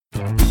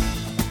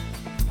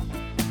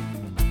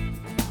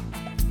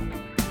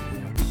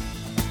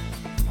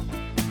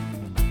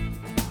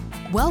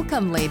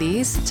Welcome,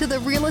 ladies, to the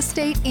Real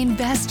Estate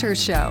Investor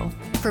Show,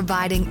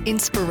 providing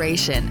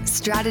inspiration,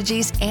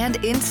 strategies,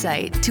 and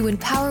insight to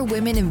empower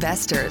women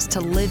investors to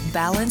live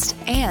balanced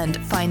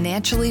and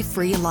financially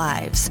free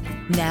lives.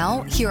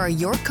 Now, here are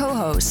your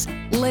co-hosts,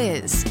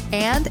 Liz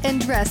and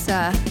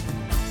Andressa.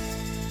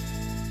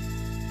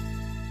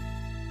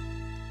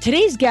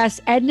 Today's guest,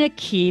 Edna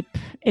Keep,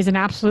 is an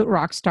absolute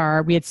rock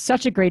star. We had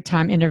such a great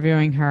time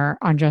interviewing her,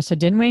 Andressa,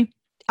 didn't we?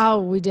 Oh,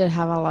 we did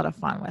have a lot of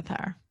fun with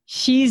her.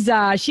 She's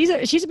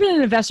been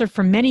an investor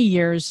for many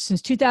years,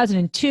 since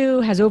 2002,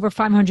 has over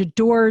 500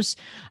 doors.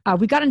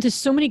 We got into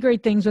so many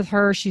great things with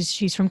her.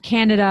 She's from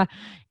Canada.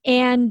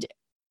 And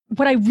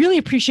what I really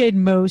appreciated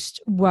most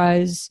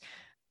was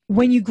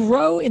when you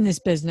grow in this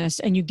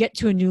business and you get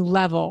to a new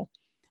level,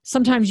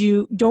 sometimes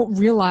you don't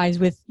realize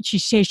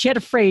she had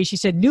a phrase, she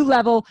said, new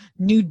level,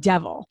 new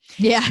devil.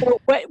 Yeah. So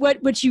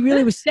what she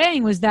really was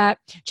saying was that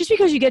just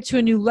because you get to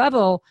a new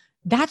level,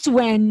 that's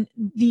when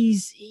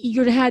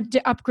you're had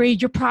to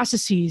upgrade your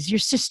processes, your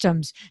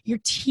systems, your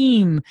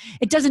team.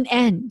 It doesn't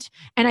end.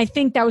 And I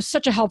think that was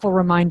such a helpful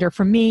reminder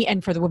for me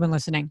and for the women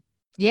listening.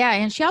 Yeah.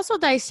 And she also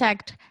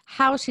dissected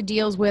how she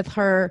deals with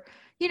her,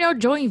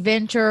 joint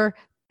venture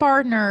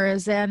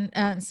partners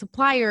and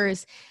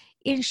suppliers.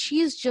 And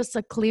she's just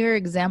a clear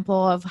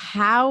example of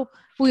how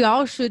we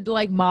all should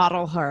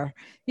model her,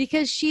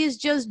 because she's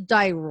just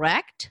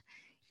direct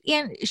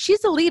and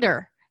she's a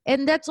leader.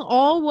 And that's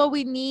all what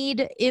we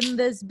need in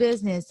this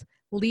business.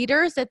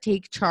 Leaders that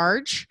take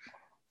charge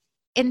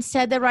and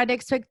set the right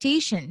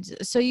expectations.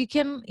 So you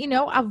can,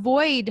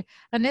 avoid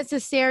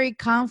unnecessary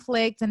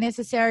conflict,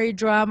 unnecessary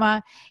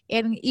drama,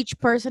 and each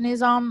person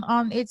is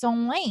on its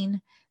own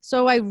lane.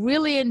 So I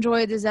really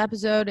enjoyed this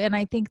episode. And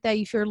I think that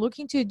if you're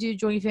looking to do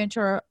joint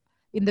venture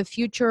in the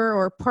future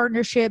or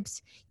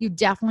partnerships, you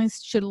definitely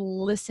should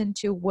listen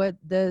to what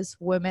this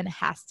woman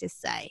has to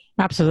say.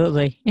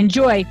 Absolutely.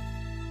 Enjoy.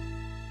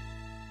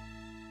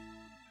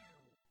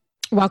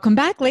 Welcome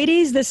back,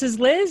 ladies. This is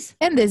Liz.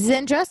 And this is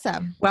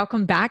Andressa.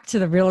 Welcome back to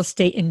the Real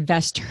Estate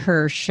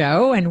Investor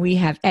Show. And we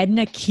have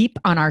Edna Keep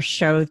on our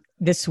show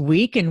this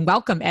week. And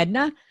welcome,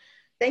 Edna.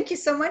 Thank you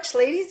so much,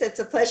 ladies. It's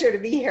a pleasure to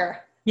be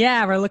here.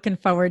 Yeah, we're looking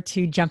forward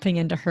to jumping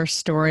into her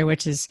story,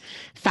 which is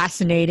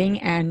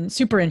fascinating and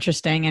super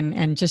interesting,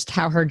 and just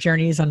how her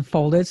journey is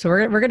unfolded. So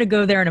we're going to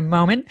go there in a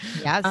moment.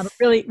 Yes. I'm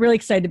really, really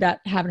excited about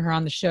having her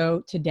on the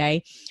show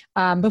today.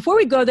 Before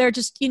we go there,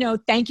 just,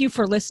 thank you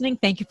for listening.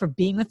 Thank you for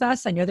being with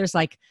us. I know there's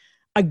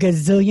a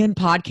gazillion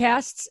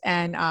podcasts,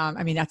 and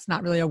that's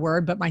not really a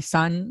word, but my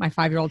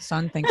 5-year-old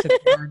son thinks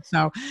it's a word.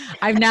 So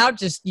I've now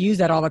just used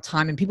that all the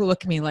time, and people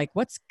look at me like,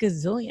 what's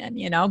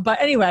gazillion,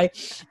 but anyway,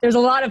 there's a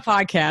lot of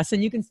podcasts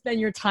and you can spend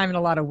your time in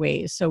a lot of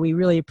ways. So we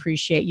really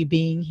appreciate you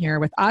being here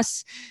with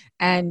us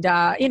and,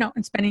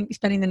 and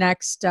spending the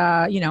next,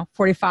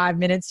 45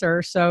 minutes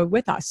or so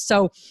with us.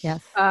 So,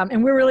 yes.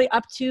 And we're really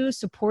up to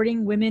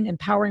supporting women,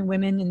 empowering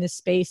women in this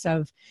space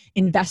of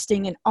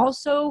investing, and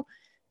also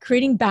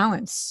creating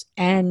balance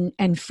and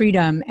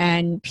freedom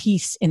and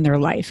peace in their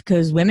life,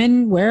 because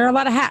women wear a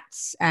lot of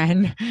hats,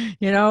 and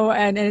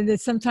and it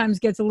sometimes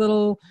gets a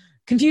little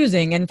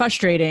confusing and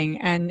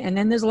frustrating, and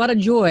then there's a lot of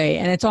joy,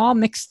 and it's all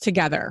mixed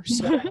together.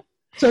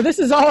 So this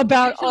is all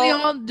about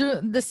all do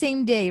the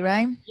same day,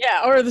 right?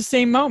 Yeah, or the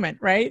same moment,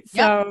 right?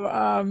 Yep.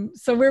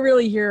 So we're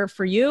really here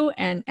for you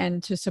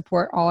and to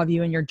support all of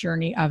you in your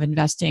journey of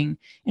investing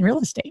in real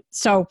estate.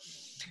 So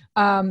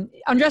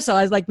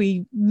Andressa, as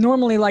we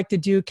normally like to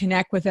do,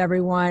 connect with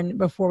everyone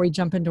before we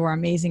jump into our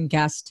amazing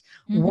guest.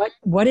 Mm-hmm.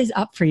 What is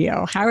up for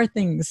you? How are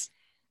things?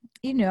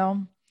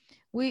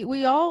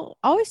 We all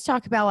always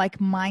talk about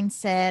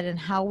mindset and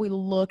how we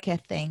look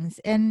at things.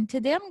 And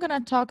today I'm going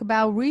to talk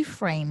about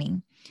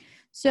reframing.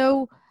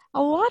 So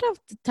a lot of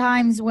the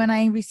times when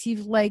I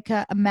receive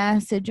a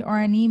message or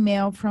an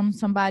email from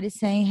somebody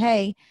saying,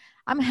 hey,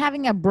 I'm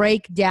having a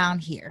breakdown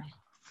here.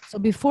 So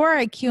before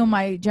I kill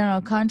my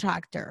general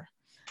contractor,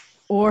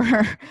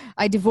 or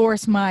I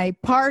divorce my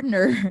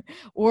partner,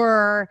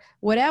 or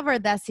whatever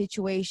that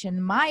situation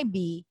might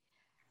be,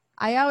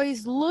 I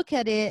always look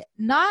at it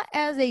not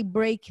as a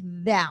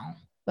breakdown,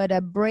 but a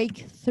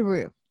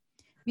breakthrough.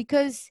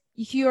 Because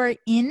if you are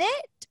in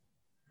it,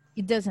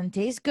 it doesn't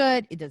taste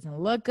good. It doesn't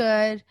look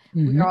good.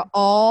 Mm-hmm. We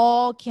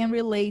all can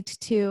relate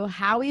to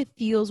how it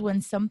feels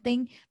when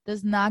something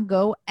does not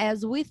go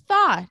as we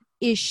thought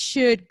it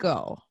should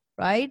go.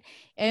 Right?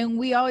 And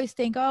we always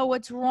think, oh,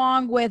 what's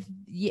wrong with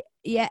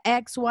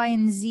X, Y,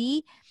 and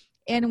Z?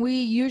 And we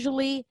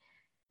usually,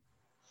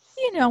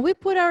 we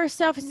put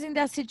ourselves in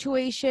that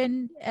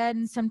situation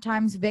and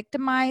sometimes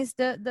victimize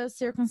the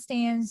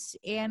circumstance.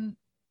 And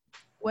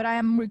what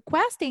I'm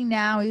requesting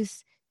now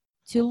is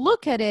to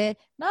look at it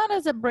not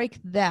as a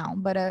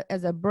breakdown, but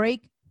as a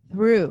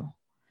breakthrough.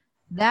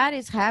 That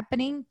is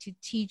happening to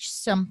teach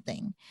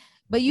something.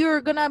 But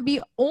you're going to be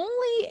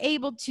only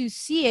able to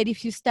see it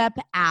if you step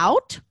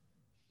out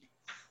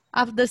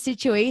of the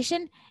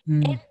situation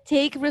and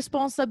take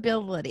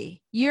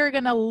responsibility. You're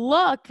going to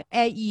look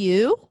at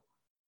you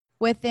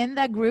within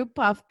that group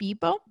of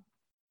people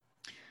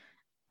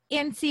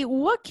and see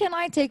what can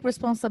I take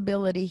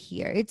responsibility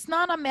here. It's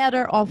not a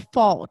matter of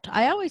fault.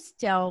 I always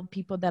tell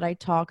people that I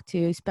talk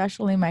to,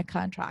 especially my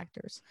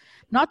contractors,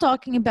 I'm not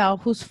talking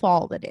about whose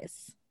fault it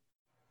is.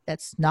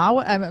 That's not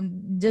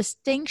what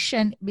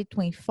distinction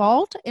between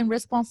fault and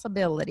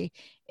responsibility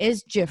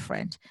is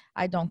different.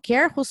 I don't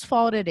care whose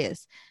fault it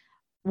is.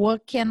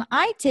 What can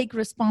I take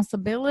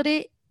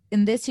responsibility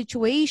in this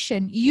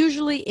situation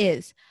usually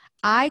is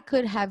I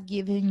could have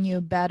given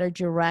you better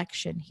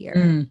direction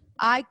here.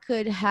 I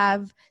could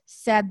have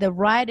set the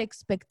right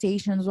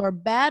expectations or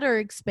better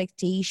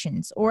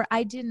expectations, or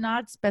I did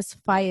not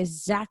specify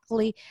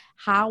exactly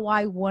how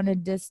I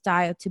wanted this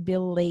tile to be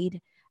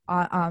laid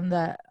on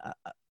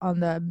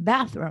the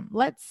bathroom.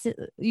 Let's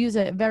use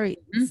a very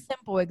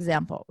simple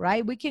example,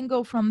 right? We can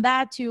go from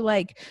that to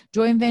like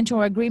joint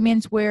venture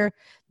agreements where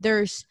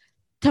there's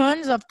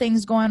tons of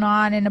things going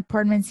on in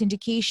apartment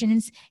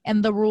syndications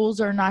and the rules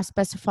are not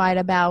specified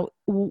about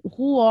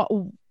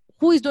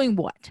who is doing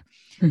what.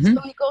 So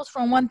it goes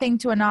from one thing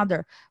to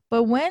another.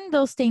 But when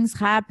those things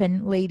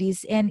happen,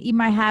 ladies, and it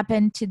might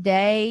happen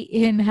today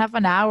in half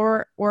an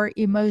hour, or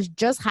it must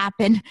just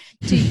happen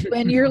to you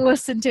when you're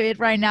listening to it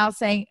right now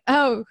saying,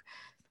 oh,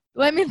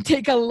 let me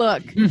take a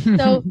look.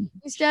 So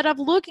instead of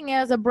looking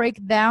at it as a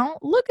breakdown,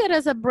 look at it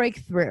as a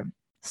breakthrough.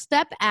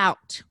 Step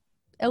out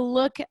and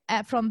look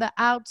at from the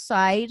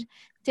outside,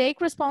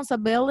 take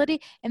responsibility.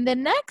 And the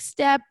next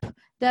step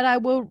that I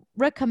will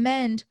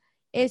recommend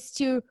is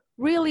to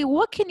really,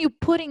 what can you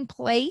put in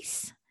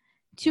place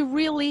to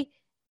really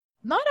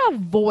not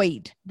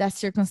avoid that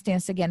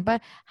circumstance again,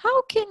 but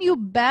how can you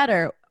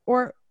better,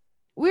 or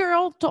we're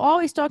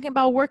always talking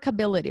about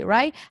workability,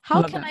 right?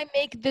 How can I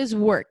make this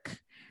work?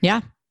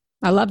 Yeah,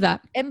 I love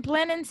that. And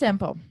plain and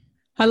simple.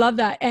 I love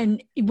that.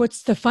 And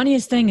what's the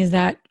funniest thing is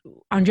that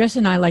Andres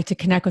and I like to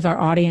connect with our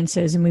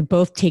audiences, and we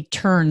both take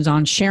turns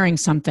on sharing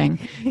something.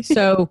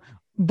 So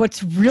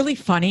what's really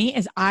funny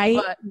is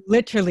I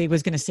literally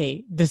was going to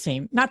say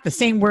not the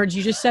same words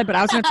you just said, but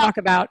I was going to talk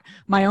about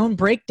my own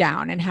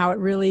breakdown and how it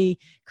really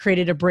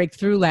created a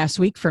breakthrough last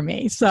week for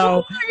me.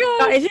 So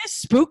it is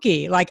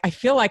spooky. Like, I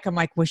feel like I'm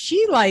like, was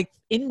she like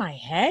in my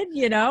head,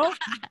 you know?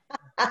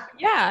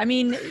 Yeah, I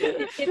mean,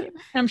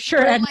 I'm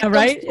sure Edna, like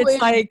right?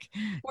 It's like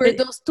we're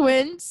those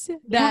twins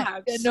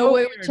that know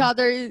each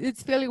other.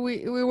 It's feeling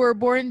we were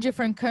born in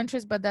different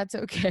countries, but that's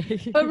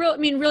okay. But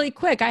really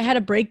quick, I had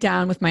a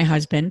breakdown with my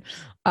husband,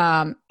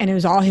 and it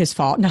was all his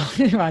fault. No,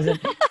 it wasn't.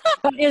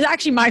 But it was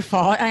actually my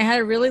fault. I had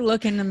to really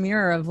look in the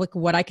mirror of like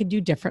what I could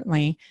do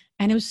differently,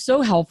 and it was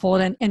so helpful.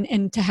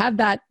 And to have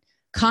that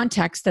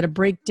context that a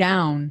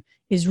breakdown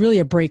is really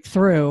a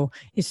breakthrough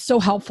is so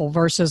helpful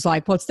versus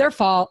like, well, it's their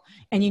fault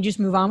and you just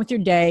move on with your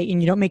day and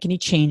you don't make any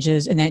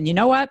changes. And then, you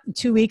know what, in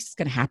 2 weeks, it's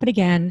going to happen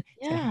again.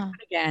 It's going to happen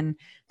again.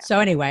 So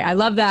anyway, I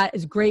love that.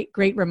 It's a great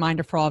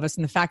reminder for all of us.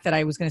 And the fact that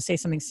I was going to say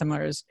something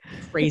similar is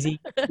crazy.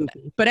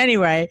 But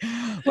anyway,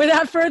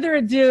 without further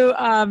ado,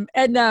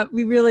 Edna,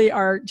 we really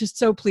are just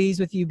so pleased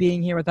with you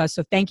being here with us.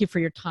 So thank you for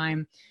your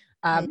time.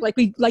 Like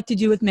we like to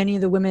do with many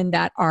of the women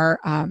that are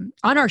on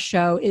our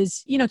show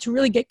is, you know, to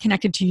really get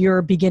connected to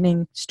your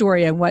beginning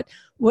story and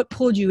what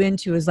pulled you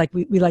into is like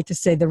we like to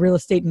say the real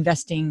estate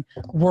investing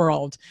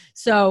world.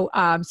 So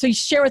so you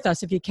share with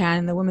us if you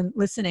can, the women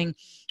listening,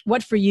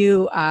 what for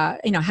you,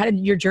 you know, how did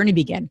your journey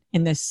begin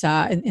in this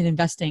in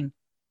investing?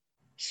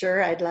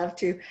 Sure, I'd love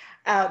to.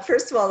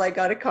 First of all, I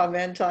got a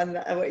comment on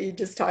what you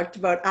just talked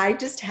about. I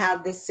just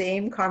had the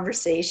same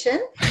conversation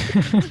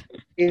with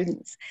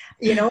students.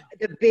 You know,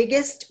 the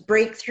biggest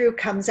breakthrough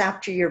comes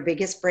after your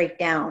biggest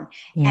breakdown.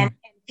 Yeah. And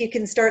if you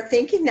can start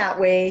thinking that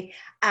way,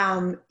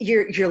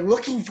 you're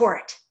looking for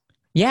it.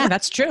 Yeah,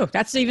 that's true.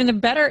 That's even a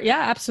better,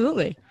 yeah,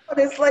 absolutely. But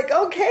it's like,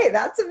 okay,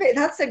 that's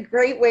a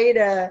great way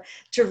to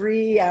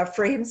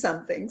reframe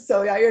something.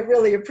 So I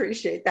really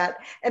appreciate that.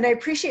 And I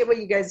appreciate what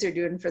you guys are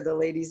doing for the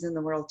ladies in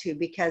the world too,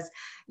 because,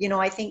 you know,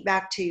 I think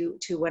back to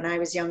when I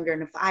was younger,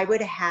 and if I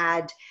would have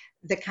had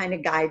the kind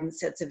of guidance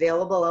that's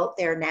available out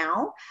there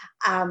now,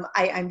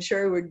 I'm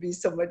sure it would be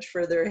so much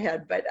further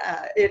ahead. But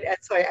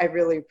that's why I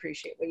really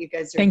appreciate what you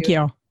guys are doing. Thank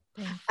you.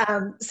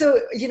 So,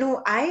 you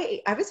know,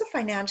 I was a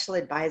financial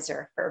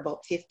advisor for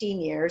about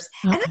 15 years,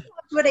 and I loved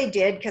what I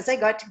did because I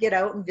got to get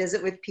out and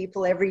visit with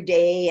people every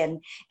day.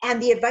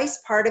 And the advice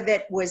part of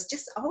it was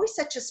just always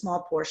such a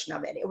small portion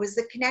of it. It was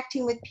the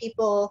connecting with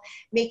people,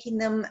 making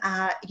them,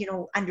 you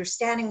know,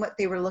 understanding what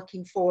they were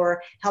looking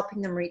for,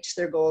 helping them reach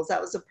their goals.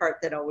 That was the part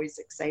that always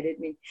excited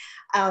me.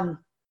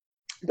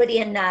 But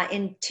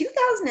in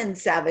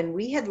 2007,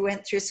 we had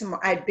went through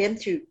I'd been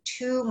through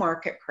 2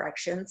 market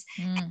corrections.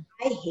 And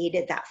I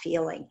hated that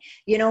feeling,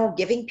 you know,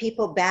 giving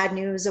people bad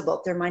news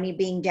about their money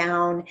being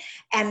down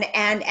and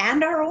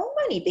our own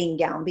money being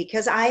down,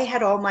 because I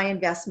had all my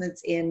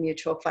investments in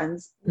mutual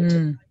funds, which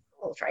is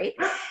right.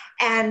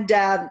 And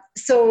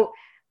so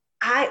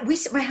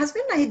my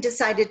husband and I had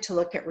decided to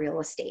look at real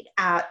estate,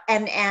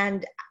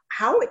 and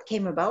how it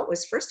came about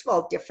was, first of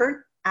all, different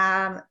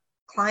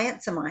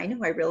clients of mine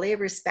who I really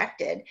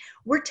respected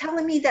were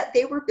telling me that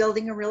they were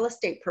building a real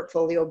estate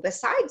portfolio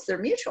besides their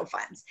mutual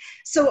funds.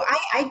 So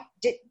I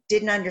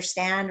didn't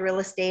understand real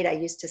estate. I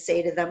used to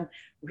say to them,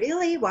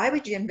 really, why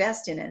would you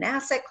invest in an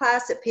asset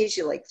class that pays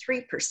you like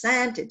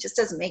 3%? It just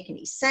doesn't make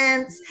any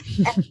sense.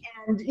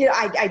 And you know,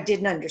 I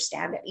didn't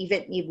understand it.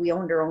 Even we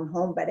owned our own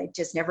home, but it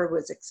just never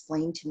was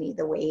explained to me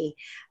the way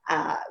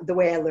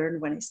I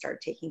learned when I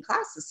started taking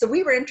classes. So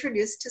we were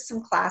introduced to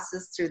some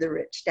classes through the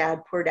Rich Dad,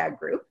 Poor Dad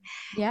group.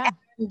 Yeah.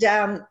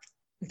 And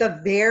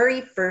the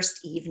very first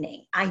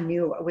evening, I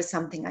knew it was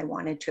something I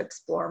wanted to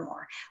explore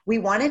more. We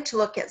wanted to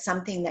look at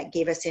something that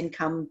gave us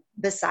income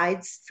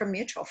besides from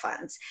mutual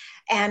funds.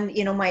 And,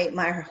 you know,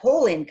 my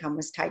whole income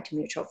was tied to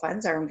mutual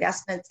funds, our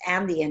investments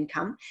and the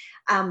income.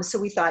 So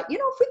we thought, you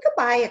know, if we could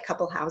buy a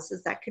couple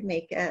houses, that could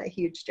make a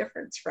huge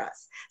difference for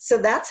us. So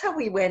that's how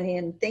we went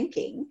in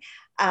thinking.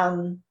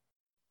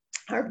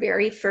 Our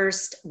very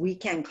first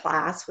weekend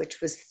class, which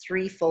was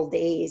 3 full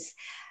days,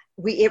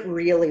 it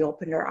really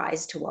opened our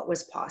eyes to what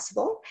was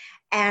possible.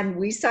 And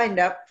we signed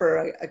up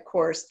for a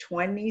course,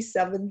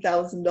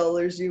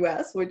 $27,000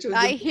 US, which was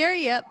I hear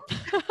you.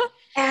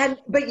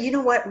 but you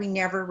know what? We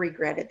never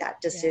regretted that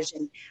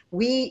decision. Yeah.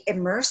 We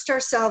immersed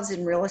ourselves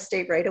in real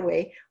estate right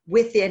away.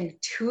 Within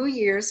 2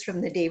 years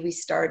from the day we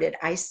started,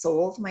 I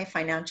sold my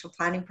financial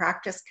planning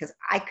practice because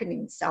I couldn't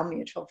even sell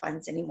mutual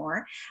funds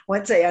anymore.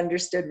 Once I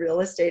understood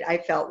real estate, I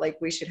felt like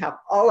we should have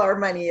all our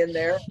money in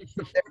there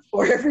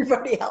for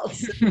everybody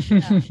else.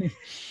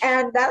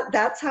 And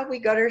that's how we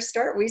got our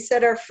start. We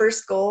set our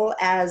first goal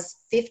as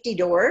 50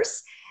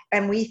 doors,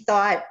 and we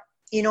thought,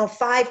 you know,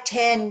 5,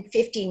 10,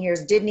 15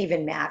 years didn't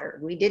even matter.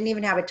 We didn't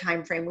even have a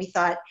time frame. We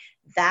thought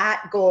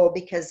that goal,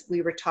 because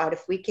we were taught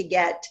if we could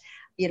get,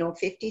 you know,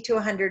 $50 to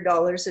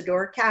 $100 a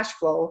door cash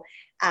flow,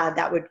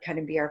 that would kind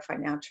of be our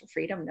financial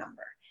freedom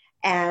number.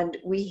 And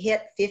we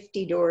hit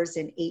 50 doors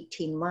in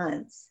 18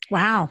 months.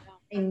 Wow.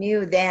 I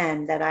knew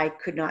then that I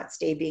could not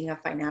stay being a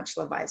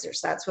financial advisor.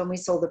 So that's when we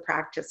sold the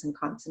practice and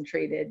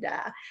concentrated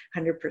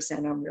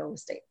 100% on real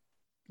estate.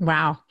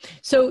 Wow.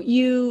 So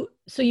you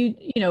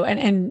know,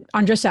 and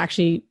Andres,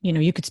 actually, you know,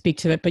 you could speak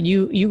to it, but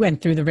you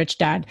went through the Rich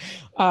Dad,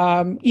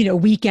 you know,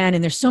 weekend,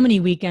 and there's so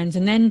many weekends.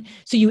 And then,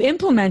 so you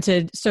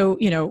implemented, so,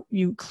 you know,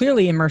 you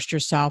clearly immersed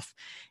yourself.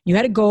 You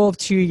had a goal of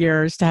 2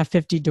 years to have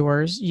 50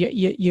 doors.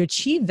 You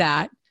achieved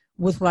that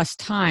with less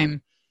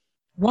time.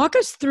 Walk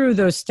us through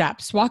those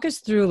steps. Walk us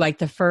through like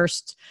the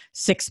first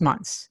 6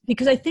 months,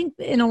 because I think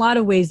in a lot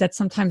of ways that's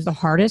sometimes the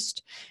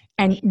hardest.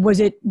 And was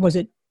it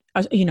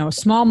you know, a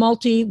small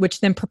multi, which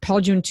then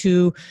propelled you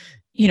into,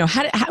 you know,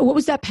 what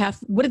was that path?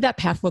 What did that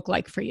path look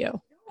like for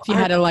you? If you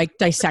had to like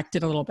dissect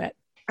it a little bit.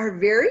 Our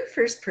very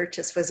first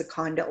purchase was a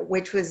condo,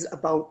 which was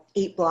about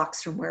 8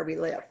 blocks from where we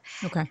live.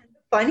 Okay.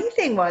 Funny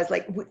thing was,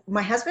 like,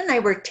 my husband and I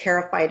were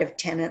terrified of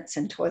tenants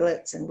and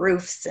toilets and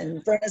roofs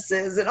and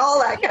furnaces and all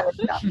that kind of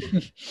stuff.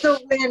 So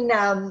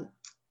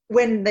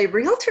when the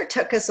realtor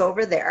took us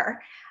over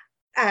there,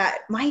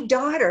 my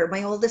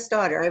oldest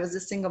daughter, I was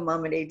a single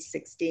mom at age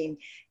 16,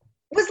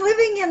 was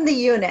living in the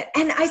unit.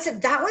 And I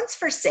said, that one's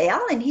for sale?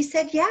 And he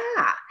said,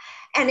 yeah.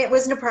 And it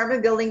was an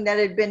apartment building that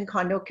had been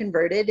condo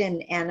converted.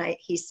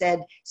 He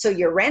said, so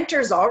your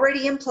renter's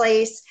already in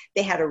place.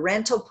 They had a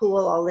rental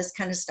pool, all this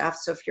kind of stuff.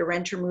 So if your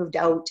renter moved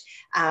out,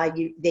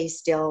 they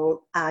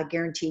still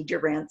guaranteed your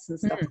rents and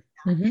stuff like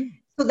that. Mm-hmm.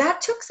 So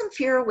that took some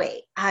fear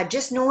away,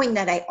 just knowing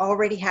that I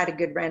already had a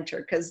good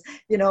renter, because,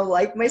 you know,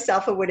 like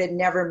myself, I would have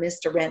never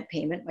missed a rent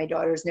payment. My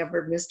daughter's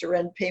never missed a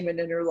rent payment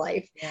in her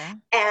life. Yeah.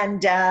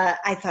 And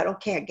I thought,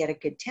 okay, I get a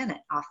good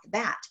tenant off the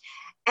bat.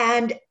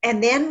 And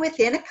then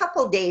within a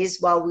couple of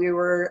days, while we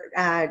were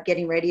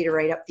getting ready to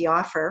write up the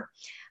offer,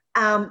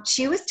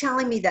 she was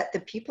telling me that the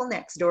people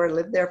next door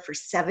lived there for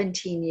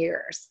 17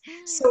 years.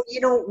 So,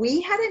 you know,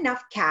 we had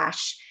enough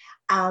cash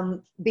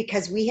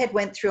because we had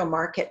went through a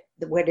market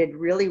that had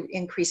really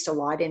increased a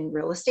lot in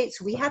real estate.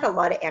 So we had a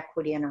lot of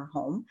equity in our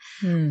home.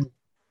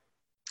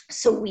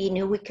 So we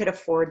knew we could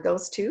afford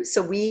those two.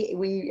 So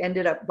we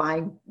ended up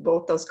buying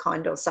both those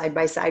condos side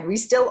by side. We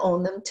still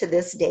own them to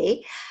this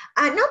day.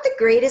 Not the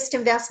greatest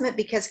investment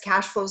because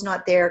cash flow is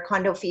not there.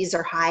 Condo fees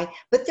are high,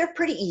 but they're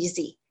pretty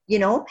easy, you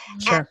know?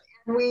 Sure.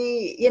 And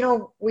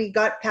we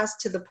got past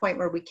to the point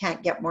where we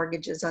can't get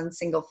mortgages on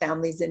single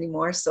families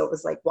anymore. So it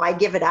was like, why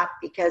give it up?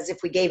 Because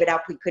if we gave it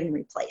up, we couldn't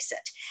replace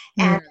it.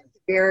 And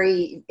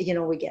very, you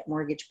know, we get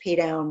mortgage pay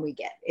down,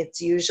 it's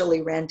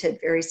usually rented.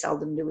 Very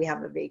seldom do we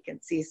have a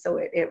vacancy. So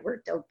it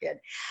worked out good.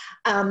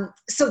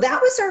 So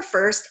that was our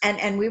first,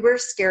 and we were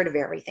scared of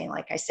everything.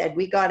 Like I said,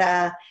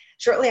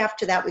 shortly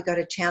after that, we got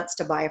a chance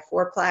to buy a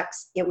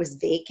fourplex. It was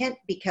vacant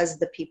because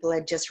the people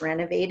had just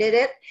renovated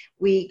it.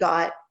 We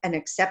got an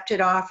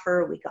accepted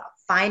offer. We got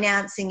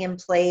financing in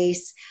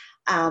place.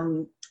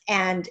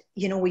 And,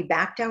 you know, we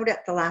backed out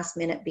at the last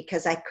minute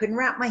because I couldn't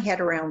wrap my head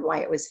around why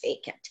it was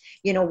vacant.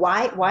 You know,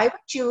 why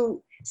would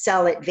you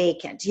sell it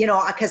vacant? You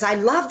know, because I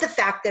love the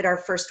fact that our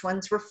first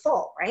ones were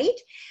full, right?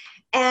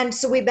 And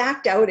so we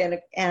backed out,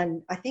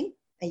 and I think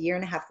a year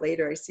and a half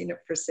later, I seen it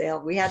for sale.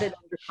 We had it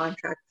under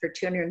contract for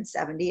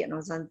 $270, and it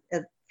was on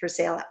for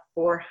sale at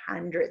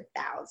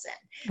 400,000.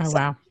 Oh, So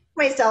wow.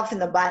 myself in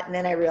the butt, and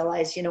then I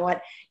realized, you know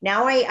what,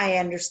 now I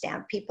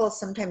understand people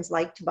sometimes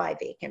like to buy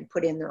vacant,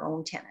 put in their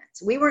own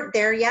tenants. We weren't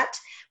there yet,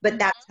 but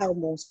that's how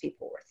most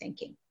people were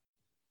thinking.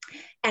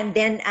 And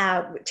then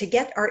to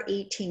get our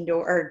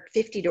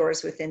 50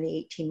 doors within the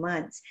 18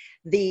 months,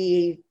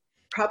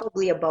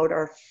 probably about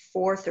our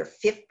fourth or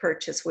fifth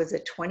purchase was a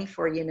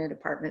 24-unit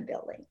apartment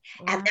building.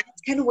 And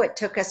that's kind of what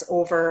took us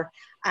over.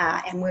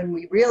 And when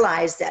we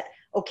realized that,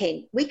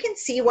 okay, we can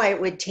see why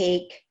it would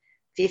take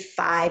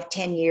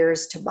 5-10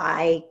 years to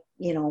buy,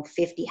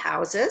 50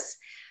 houses.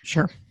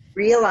 Sure.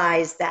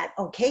 Realized that,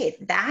 okay,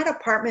 that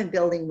apartment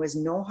building was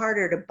no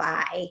harder to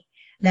buy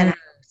than ours.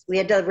 We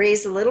had to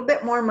raise a little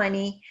bit more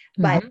money,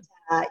 but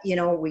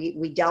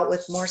we dealt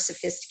with more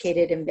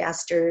sophisticated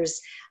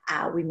investors.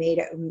 We made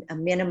a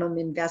minimum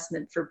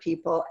investment for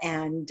people,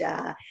 and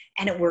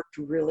it worked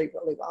really,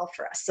 really well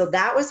for us. So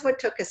that was what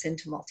took us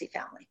into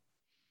multifamily.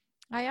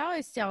 I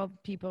always tell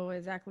people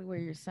exactly what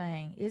you're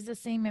saying. It's the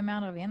same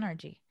amount of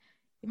energy.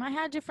 You might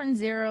have different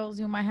zeros.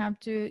 You might have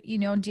to,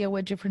 deal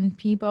with different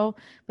people,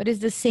 but it's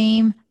the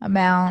same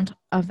amount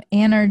of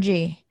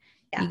energy.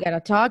 Yeah. You got to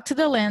talk to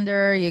the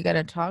lender. You got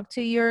to talk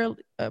to your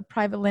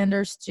private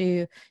lenders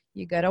too.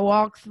 You got to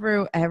walk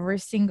through every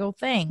single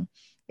thing.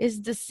 It's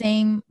the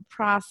same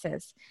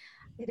process.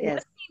 It is. One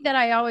thing that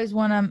I always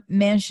want to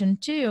mention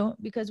too,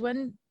 because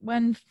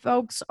when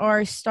folks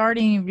are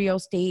starting in real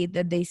estate,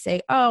 that they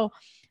say, oh,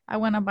 I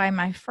want to buy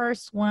my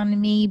first one,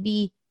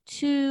 maybe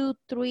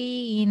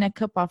 2-3 in a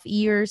couple of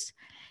years.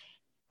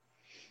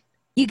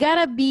 You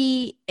got to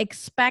be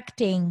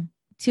expecting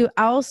to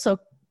also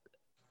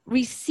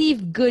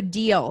receive good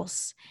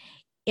deals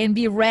and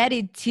be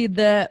ready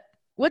to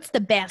what's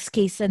the best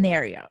case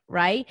scenario,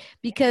 right?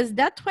 Because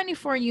that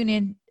 24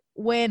 unit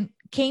when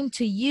came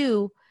to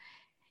you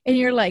and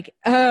you're like,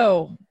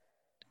 oh,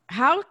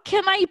 how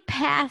can I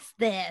pass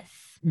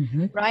this?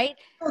 Mm-hmm. Right?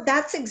 Oh,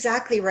 that's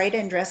exactly right,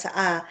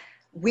 Andressa.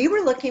 We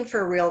were looking for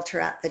a realtor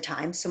at the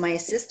time. So my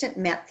assistant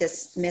met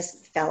this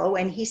fellow,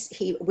 and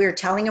we were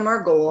telling him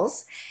our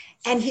goals.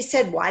 And he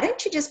said, why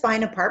don't you just buy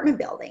an apartment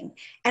building?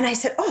 And I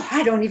said, oh,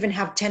 I don't even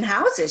have 10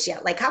 houses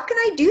yet. Like, how can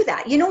I do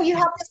that? You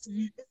have this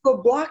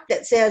little block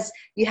that says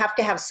you have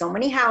to have so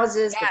many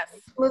houses, yes,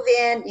 move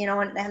in,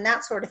 and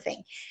that sort of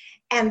thing.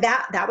 And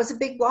that was a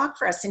big block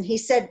for us. And he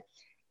said,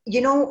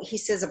 he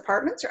says,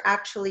 apartments are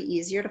actually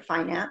easier to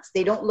finance.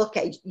 They don't look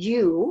at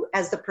you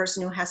as the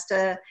person who has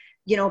to,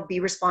 be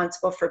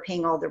responsible for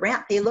paying all the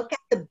rent. They look at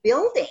the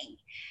building.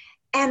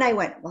 And I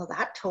went, well,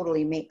 that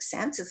totally makes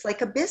sense. It's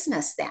like a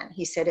business then.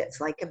 He said,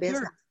 it's like a business.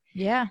 Sure.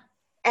 Yeah.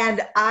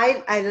 And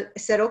I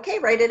said, okay,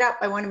 write it up.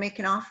 I want to make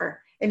an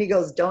offer. And he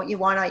goes, don't you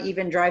want to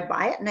even drive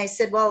by it? And I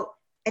said, well,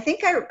 I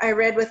think I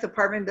read with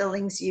apartment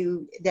buildings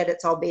that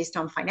it's all based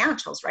on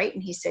financials, right?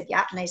 And he said,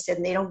 yeah. And I said,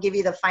 and they don't give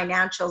you the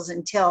financials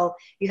until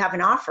you have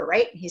an offer,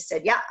 right? And he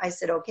said, yeah. I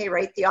said, okay,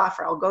 write the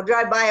offer. I'll go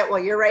drive by it while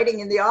you're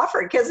writing in the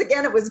offer. Because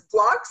again, it was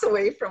blocks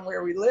away from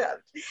where we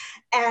lived.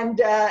 And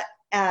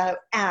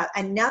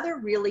another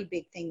really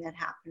big thing that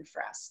happened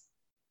for us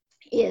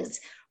is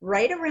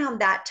right around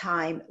that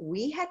time,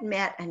 we had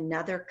met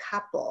another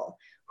couple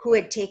who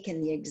had taken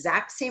the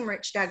exact same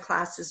Rich Dad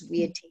classes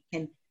we had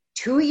taken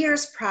 2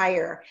 years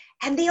prior,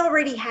 and they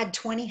already had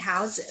 20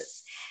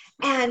 houses.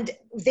 And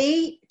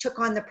they took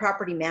on the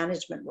property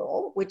management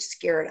role, which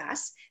scared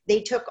us.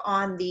 They took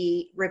on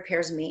the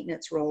repairs and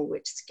maintenance role,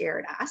 which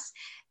scared us.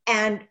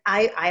 And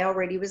I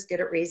already was good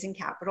at raising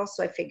capital,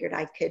 so I figured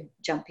I could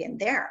jump in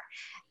there.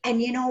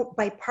 And,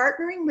 by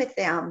partnering with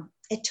them,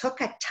 it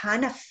took a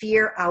ton of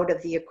fear out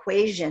of the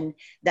equation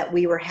that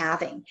we were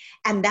having.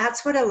 And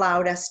that's what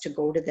allowed us to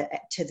go to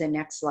the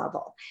next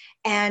level.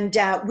 And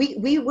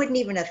we wouldn't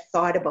even have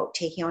thought about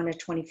taking on a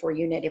 24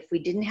 unit if we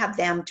didn't have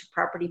them to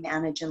property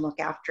manage and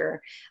look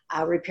after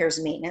repairs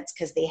and maintenance,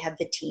 because they had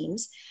the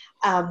teams.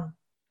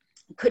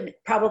 Could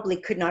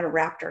not have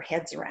wrapped our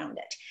heads around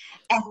it.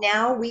 And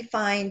now we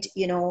find,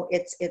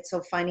 it's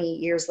so funny,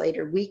 years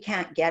later, we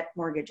can't get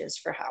mortgages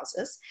for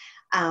houses.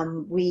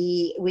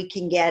 We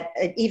can get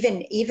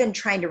even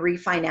trying to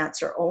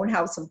refinance our own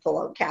house and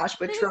pull out cash,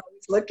 which we're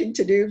always looking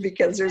to do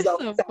because there's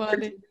always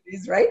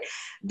opportunities, right?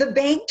 The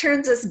bank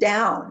turns us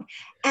down.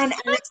 And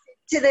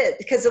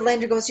because the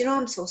lender goes,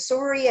 I'm so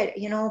sorry,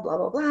 blah,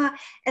 blah, blah.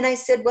 And I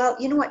said, well,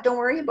 you know what, don't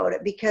worry about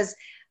it, because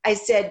I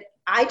said,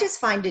 I just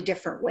find a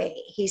different way.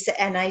 He said,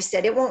 and I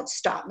said, it won't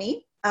stop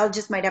me. I'll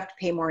just might have to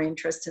pay more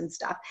interest and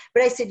stuff.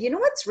 But I said,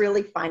 what's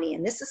really funny?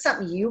 And this is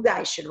something you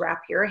guys should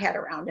wrap your head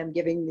around. I'm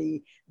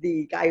giving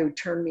the guy who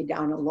turned me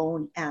down a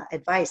loan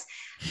advice.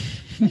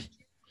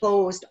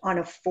 Closed on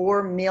a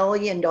 $4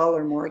 million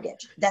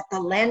mortgage that the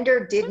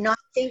lender did not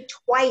think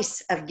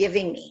twice of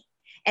giving me.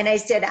 And I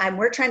said,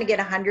 we're trying to get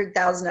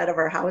 $100,000 out of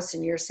our house,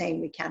 and you're saying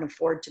we can't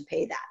afford to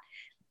pay that.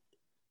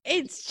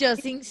 It's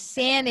just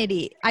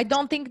insanity. I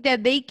don't think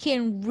that they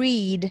can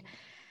read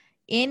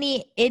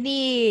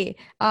any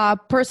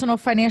personal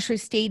financial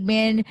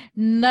statement,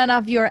 none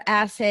of your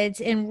assets,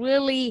 and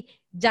really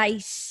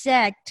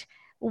dissect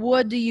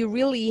what do you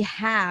really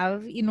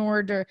have in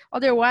order.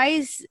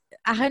 Otherwise,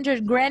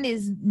 100 grand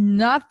is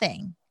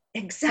nothing.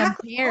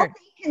 Exactly. All Compared.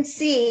 they can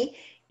see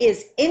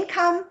is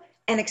income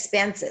and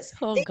expenses.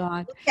 Oh They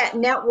God. don't look at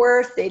net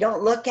worth. They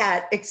don't look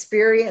at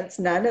experience,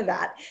 none of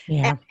that.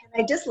 Yeah. And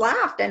I just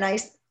laughed and I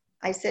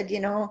said,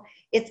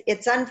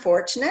 it's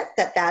unfortunate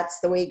that that's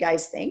the way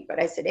guys think, but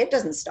I said, it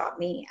doesn't stop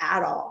me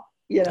at all,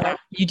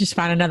 You just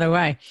found another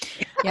way.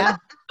 Yeah.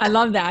 I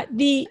love that.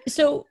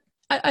 So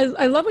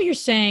I love what you're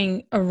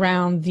saying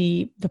around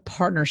the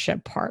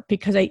partnership part,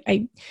 because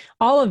I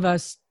all of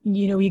us,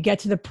 you get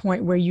to the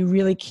point where you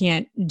really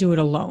can't do it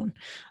alone.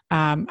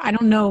 I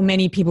don't know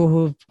many people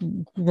who've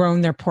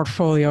grown their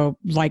portfolio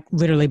like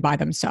literally by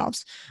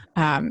themselves.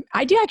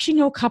 I do actually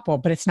know a couple,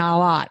 but it's not a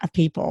lot of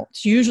people.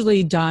 It's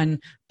usually done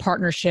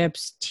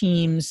partnerships,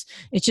 teams.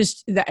 It's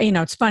just that,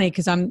 it's funny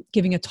because I'm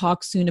giving a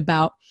talk soon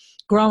about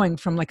growing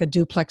from like a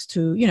duplex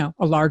to,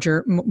 a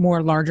larger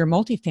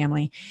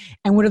multifamily.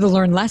 And what are the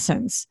learned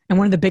lessons? And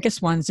one of the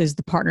biggest ones is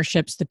the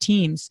partnerships, the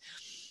teams.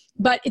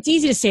 But it's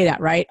easy to say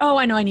that, right? Oh,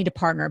 I know I need a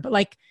partner, but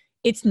like,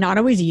 it's not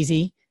always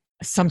easy.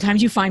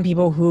 Sometimes you find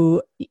people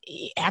who,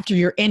 after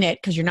you're in it,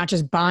 because you're not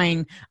just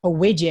buying a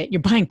widget, you're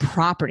buying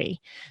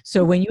property.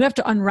 So when you have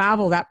to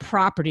unravel that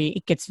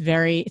property,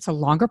 it's a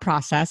longer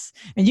process,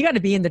 and you got to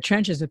be in the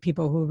trenches with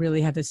people who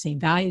really have the same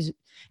values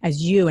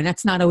as you. And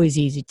that's not always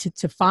easy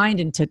to find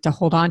and to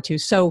hold on to.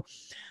 So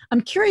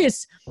I'm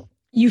curious,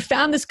 you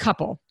found this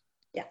couple.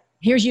 Yeah.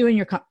 Here's you and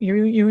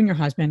your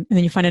husband, and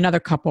then you find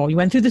another couple. You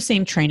went through the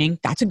same training.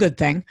 That's a good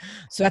thing.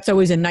 So that's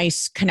always a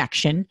nice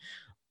connection.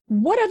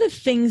 What other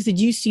things did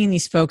you see in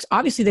these folks?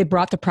 Obviously, they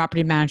brought the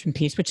property management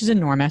piece, which is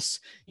enormous.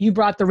 You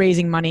brought the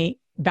raising money.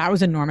 That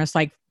was enormous.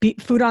 Like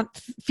feet on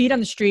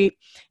the street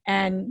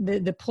and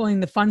the pulling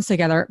the funds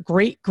together.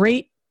 Great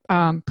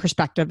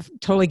perspective.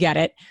 Totally get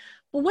it.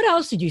 But what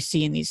else did you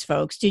see in these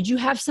folks? Did you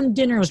have some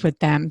dinners with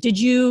them?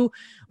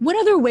 What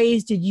other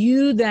ways did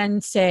you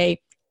then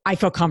say, I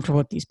feel comfortable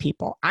with these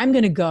people. I'm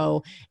going to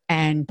go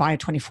and buy a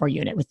 24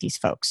 unit with these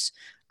folks?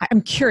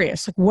 I'm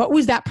curious, like, what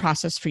was that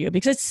process for you?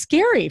 Because it's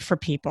scary for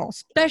people,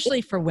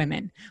 especially for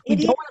women. We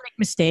don't want to make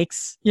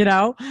mistakes,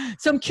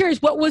 So I'm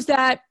curious, what was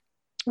that?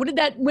 When did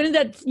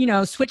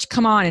that, switch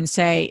come on and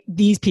say,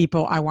 these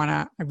people I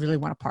really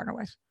want to partner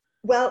with?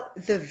 Well,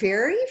 the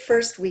very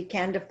first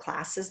weekend of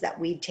classes that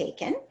we'd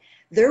taken,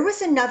 there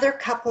was another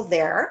couple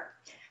there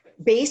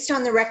based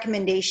on the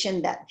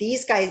recommendation that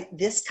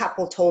this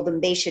couple told them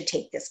they should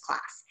take this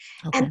class.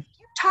 Okay. And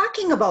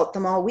talking about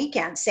them all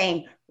weekend,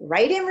 saying,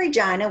 right in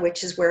Regina,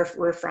 which is where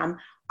we're from,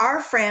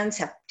 our friends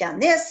have done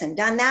this and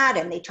done that.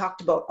 And they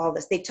talked about all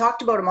this. They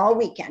talked about them all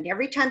weekend.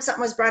 Every time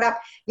something was brought up,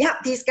 yeah,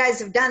 these guys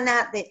have done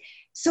that.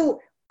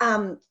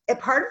 A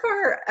part of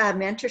our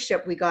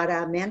mentorship, we got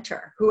a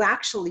mentor who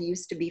actually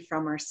used to be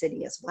from our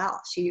city as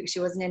well. She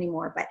wasn't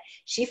anymore, but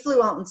she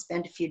flew out and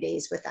spent a few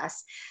days with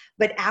us.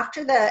 But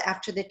after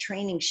the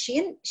training,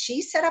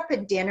 she set up a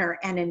dinner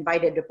and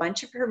invited a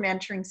bunch of her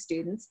mentoring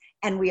students,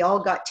 and we all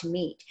got to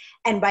meet.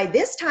 And by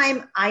this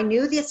time, I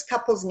knew this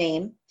couple's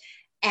name.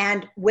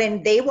 And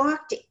when they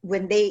walked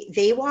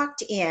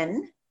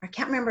in, I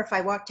can't remember if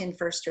I walked in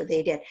first or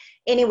they did.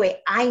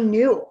 Anyway, I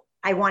knew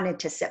I wanted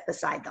to sit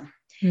beside them.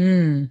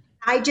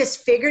 I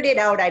just figured it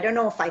out. I don't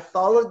know if I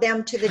followed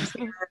them to the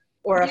dinner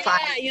or if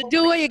you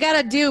do what you got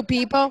to do,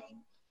 people.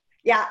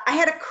 Yeah, I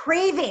had a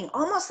craving,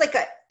 almost like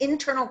an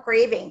internal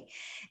craving.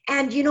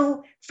 And,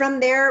 from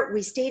there,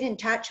 we stayed in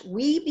touch.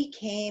 We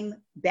became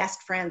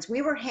best friends.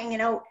 We were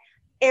hanging out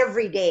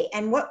every day.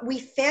 And what we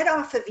fed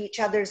off of each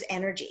other's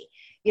energy.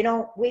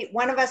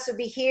 One of us would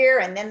be here,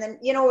 and then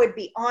it'd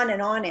be on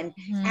and on. And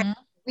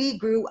we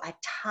grew a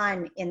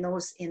ton in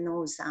those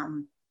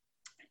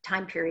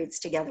time periods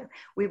together.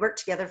 We worked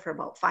together for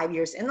about 5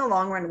 years. In the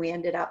long run, we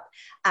ended up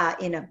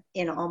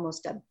in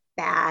almost a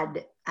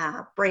bad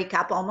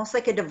breakup, almost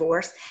like a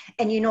divorce.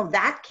 And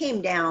that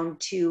came down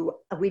to,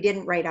 we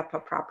didn't write up a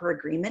proper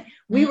agreement.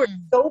 We were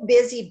so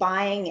busy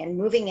buying and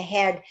moving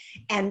ahead,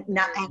 and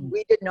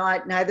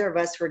neither of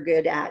us were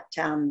good at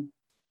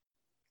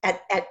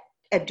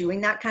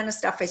doing that kind of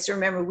stuff. I still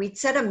remember we'd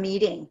set a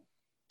meeting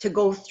to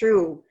go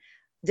through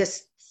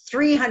this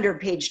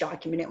 300-page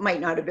document. It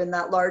might not have been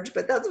that large,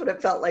 but that's what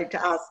it felt like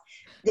to us.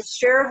 The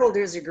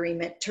shareholders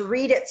agreement, to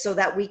read it so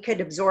that we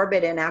could absorb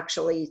it and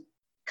actually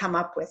come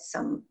up with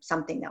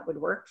something that would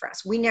work for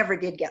us. We never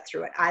did get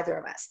through it, either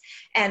of us.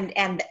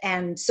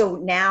 And so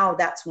now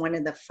that's one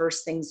of the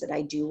first things that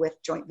I do with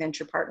joint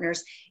venture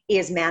partners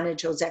is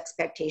manage those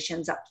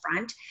expectations up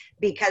front,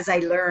 because I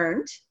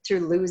learned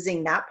through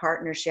losing that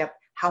partnership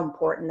how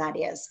important that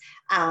is.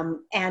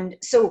 And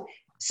so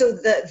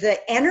the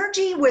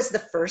energy was the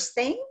first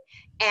thing.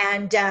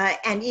 And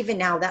even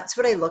now, that's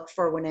what I look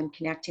for when I'm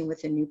connecting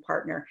with a new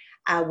partner.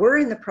 We're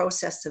in the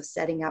process of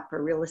setting up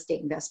a real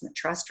estate investment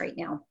trust right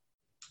now.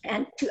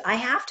 And I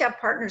have to have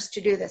partners to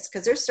do this,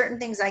 because there's certain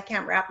things I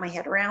can't wrap my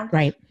head around.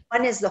 Right.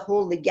 One is the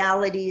whole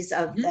legalities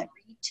of the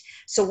REIT.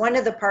 So one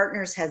of the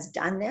partners has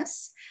done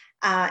this.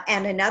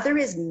 And another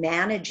is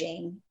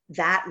managing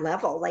that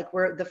level. Like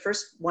the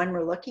first one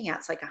we're looking at,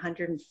 it's like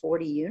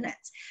 140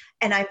 units.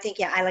 And I'm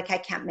thinking, I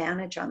can't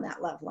manage on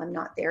that level. I'm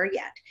not there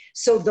yet.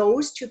 So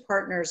those two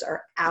partners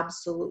are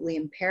absolutely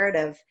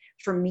imperative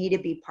for me to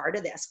be part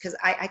of this, because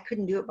I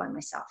couldn't do it by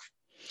myself.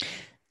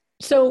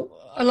 So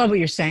I love what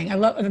you're saying.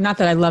 Not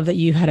that I love that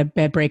you had a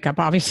bad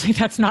breakup. Obviously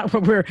that's not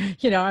what we're,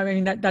 I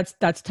mean,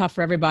 that's tough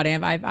for everybody.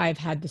 I've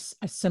had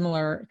a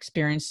similar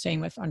experience,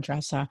 same with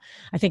Andressa.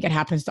 I think it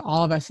happens to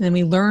all of us. And then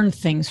we learn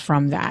things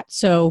from that.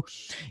 So,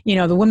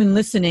 the women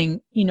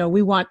listening,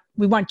 we want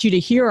you to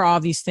hear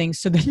all these things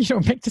so that you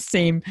don't make the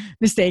same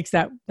mistakes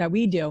that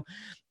we do.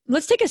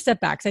 Let's take a step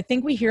back, because I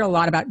think we hear a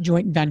lot about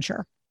joint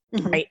venture.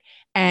 Mm-hmm. Right.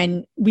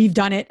 And we've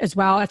done it as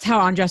well. That's how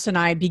Andressa and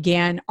I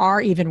began our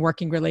even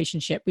working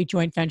relationship. We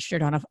joint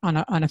ventured on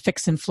a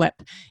fix and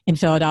flip in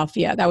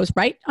Philadelphia. That was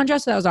right,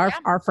 Andressa. That was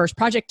our first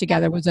project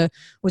together. Was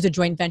a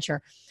joint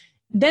venture.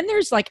 Then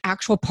there's like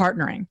actual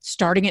partnering,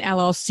 starting an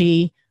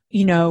LLC,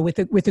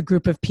 with a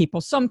group of people.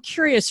 So I'm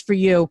curious for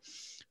you,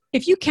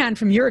 if you can,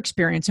 from your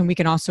experience, and we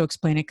can also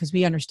explain it because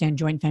we understand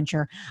joint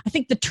venture. I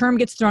think the term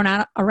gets thrown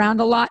around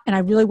a lot, and I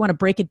really want to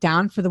break it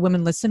down for the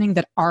women listening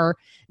that are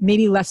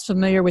maybe less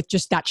familiar with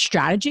just that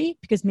strategy,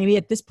 because maybe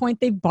at this point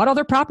they've bought all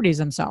their properties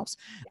themselves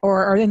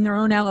or are in their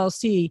own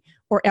LLC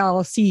or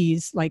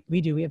LLCs like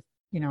we do. We have,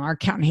 our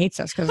accountant hates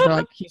us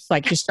because he's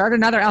like, you start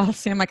another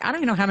LLC. I'm like, I don't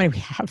even know how many we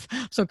have.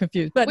 I'm so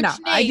confused. But Which no,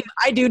 name?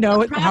 I do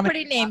know how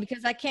many name,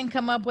 because I can't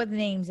come up with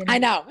names. I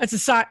know it's a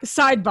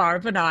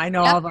sidebar, but no, I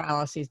know all of our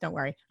LLCs. Don't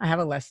worry, I have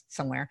a list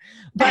somewhere.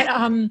 But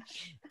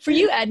for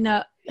you,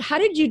 Edna, how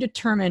did you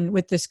determine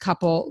with this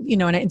couple?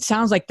 And it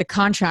sounds like the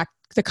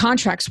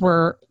contracts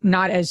were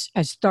not as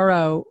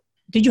thorough.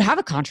 Did you have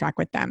a contract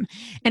with them?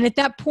 And at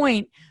that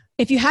point,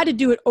 if you had to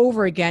do it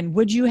over again,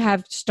 would you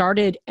have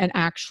started an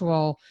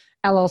actual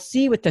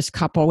LLC with this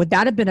couple? Would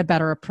that have been a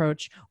better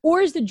approach?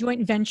 Or is the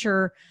joint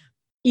venture,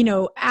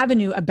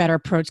 avenue a better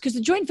approach? Because the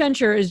joint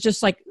venture is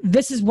just like,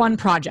 this is one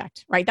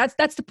project, right?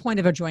 That's the point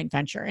of a joint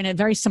venture in a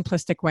very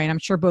simplistic way. And I'm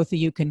sure both of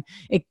you can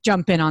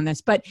jump in on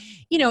this, but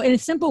in a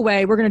simple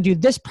way, we're going to do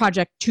this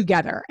project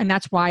together. And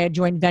that's why a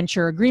joint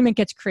venture agreement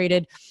gets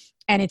created.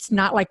 And it's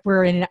not like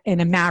we're in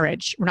a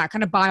marriage. We're not going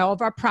to buy all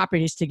of our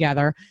properties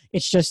together.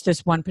 It's just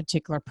this one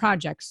particular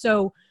project.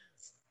 So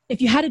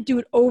if you had to do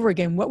it over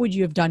again, what would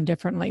you have done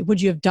differently? Would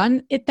you have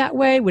done it that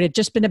way? Would it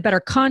just been a better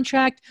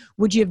contract?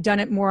 Would you have done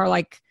it more in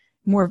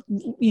an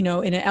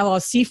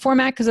LLC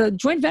format? Because a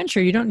joint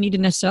venture, you don't need to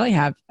necessarily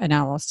have an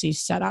LLC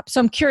set up. So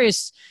I'm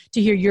curious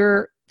to hear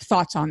your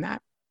thoughts on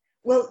that.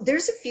 Well,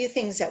 there's a few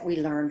things that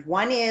we learned.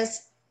 One is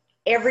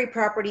every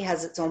property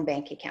has its own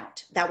bank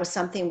account. That was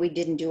something we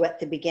didn't do at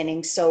the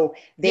beginning. So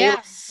they were in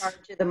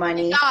charge of the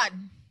money. God.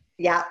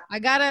 Yeah. I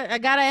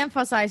gotta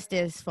emphasize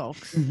this,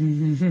 folks.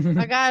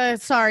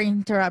 Sorry,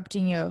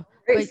 interrupting you.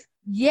 But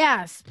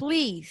yes,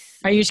 please.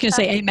 Are you just going to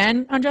say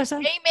amen,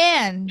 Andressa?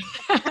 Amen.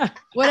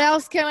 What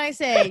else can I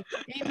say?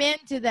 Amen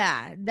to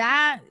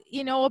that.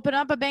 Open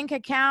up a bank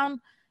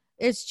account.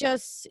 It's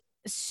just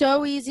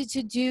so easy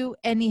to do,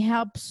 and it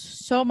helps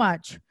so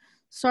much.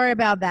 Sorry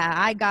about that.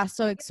 I got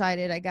so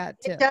excited.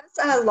 It does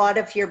a lot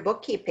of your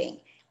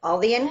bookkeeping. All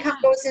the income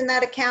goes in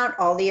that account,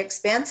 all the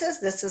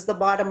expenses, this is the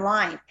bottom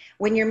line.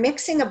 When you're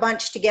mixing a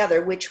bunch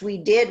together, which we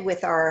did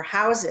with our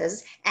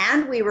houses,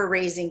 and we were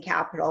raising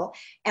capital,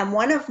 and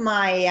one of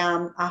my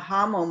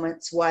aha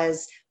moments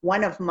was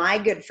one of my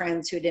good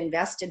friends who'd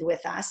invested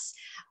with us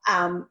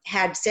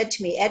had said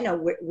to me, Edna,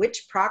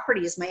 which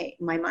property is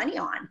my money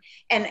on?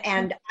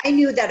 And I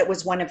knew that it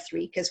was one of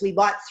three, because we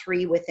bought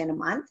 3 within a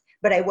month,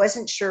 but I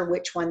wasn't sure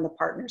which one the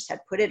partners had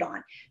put it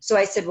on. So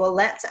I said, well,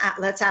 let's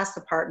ask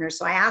the partners.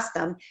 So I asked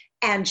them,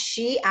 and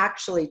she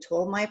actually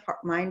told my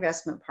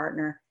investment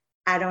partner,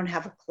 I don't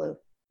have a clue.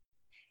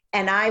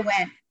 And I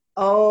went,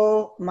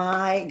 oh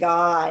my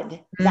God,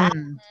 that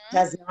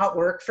does not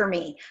work for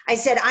me. I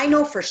said, I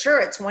know for sure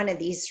it's one of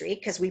these 3,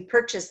 because we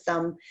purchased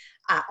them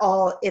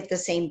all at the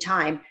same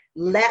time.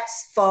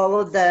 Let's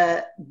follow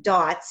the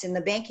dots in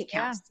the bank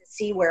accounts to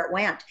see where it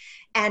went.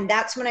 And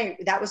that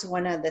was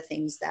one of the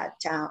things that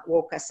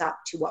woke us up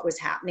to what was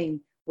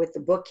happening with the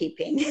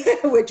bookkeeping,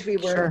 which we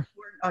weren't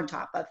on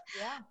top of.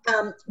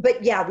 Yeah.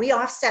 But yeah, we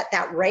offset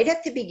that right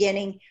at the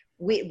beginning.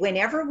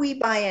 Whenever we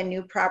buy a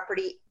new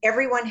property,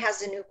 everyone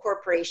has a new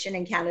corporation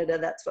in Canada.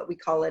 That's what we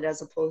call it,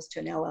 as opposed to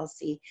an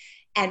LLC.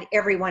 And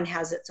everyone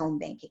has its own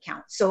bank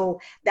account. So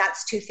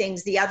that's 2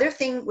 things. The other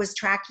thing was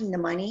tracking the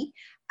money.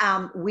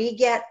 We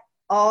get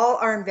all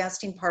our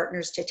investing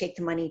partners to take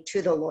the money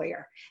to the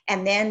lawyer,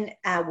 and then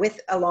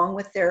along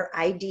with their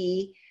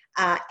ID,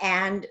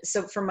 and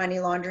so for money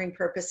laundering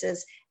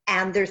purposes,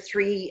 and their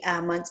 3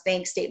 months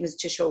bank statements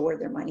to show where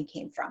their money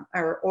came from,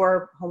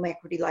 or home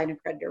equity line of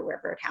credit, or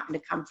wherever it happened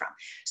to come from.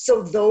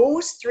 So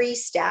those 3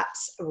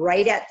 steps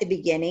right at the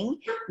beginning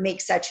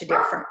make such a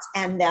difference.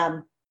 And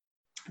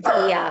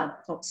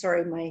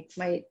sorry,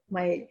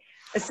 my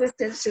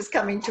assistant's just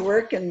coming to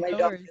work, and my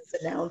dog is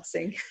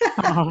announcing.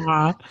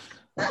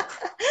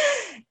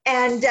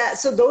 And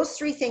so those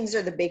three things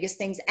are the biggest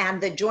things.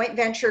 And the joint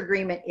venture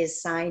agreement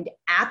is signed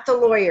at the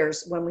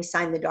lawyers when we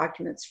sign the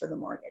documents for the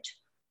mortgage.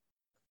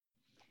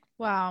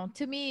 Wow.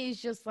 To me, it's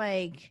just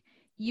like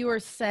you are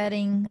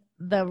setting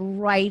the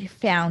right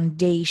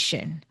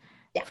foundation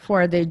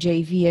for the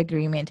JV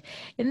agreement.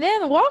 And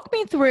then walk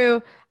me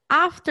through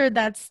after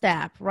that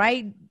step,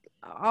 right?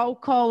 I'll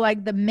call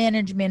like the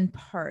management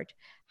part.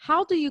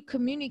 How do you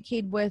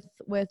communicate with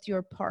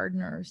your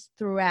partners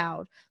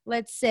throughout?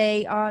 Let's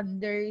say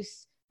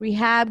there's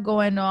rehab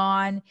going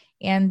on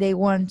and they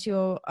want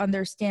to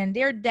understand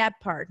their debt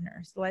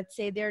partners. Let's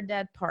say they're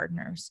debt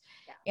partners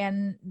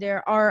and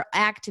there are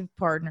active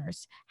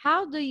partners.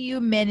 How do you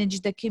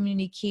manage the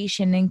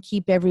communication and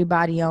keep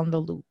everybody on the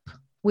loop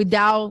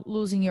without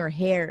losing your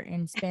hair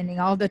and spending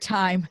all the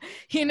time,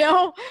 keeping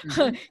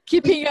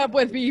up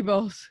with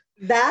people's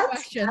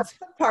That's the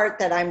part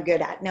that I'm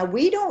good at. Now,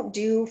 we don't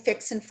do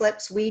fix and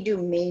flips. We do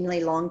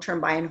mainly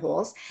long-term buy and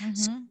holds. Mm-hmm.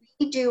 So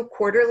we do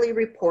quarterly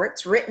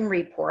reports, written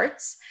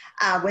reports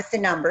with the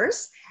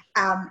numbers.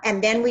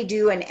 And then we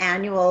do an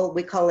annual,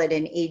 we call it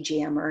an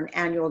AGM or an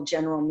annual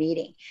general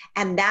meeting.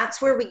 And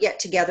that's where we get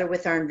together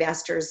with our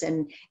investors.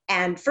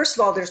 And first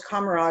of all, there's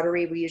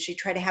camaraderie. We usually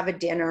try to have a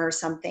dinner or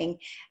something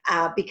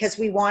because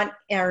we want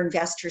our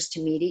investors to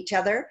meet each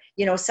other.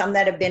 Some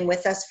that have been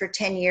with us for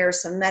 10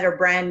 years, some that are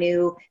brand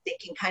new, they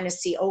can kind of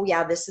see, oh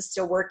yeah, this is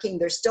still working.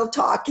 They're still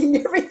talking.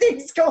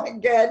 Everything's going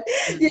good,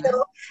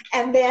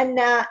 and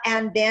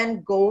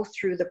then go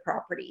through the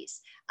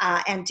properties.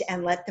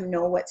 And let them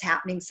know what's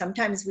happening.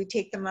 Sometimes we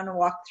take them on a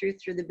walk through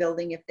the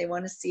building if they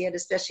want to see it,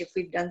 especially if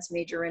we've done some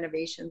major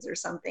renovations or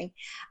something.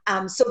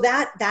 So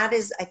that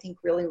is, I think,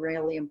 really,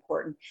 really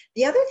important.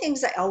 The other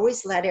things I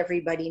always let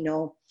everybody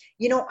know,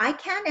 I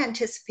can't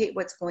anticipate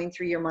what's going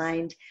through your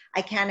mind.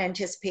 I can't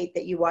anticipate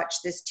that you watch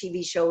this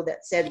TV show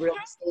that said real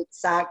estate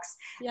sucks.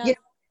 Yeah.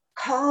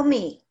 Call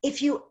me.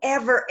 If you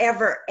ever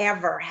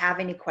have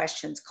any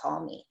questions,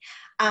 call me.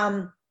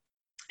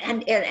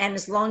 And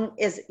as long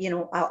as,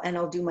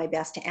 I'll do my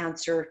best to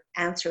answer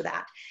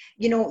that.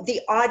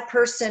 The odd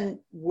person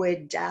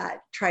would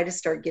try to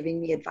start giving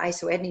me advice.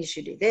 So Edna, you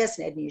should do this,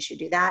 and Edna, you should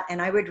do that.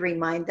 And I would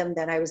remind them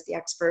that I was the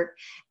expert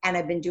and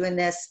I've been doing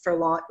this for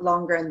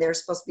longer and they're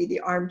supposed to be the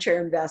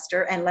armchair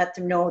investor, and let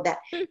them know that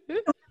you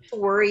don't have to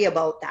worry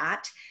about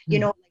that.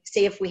 Like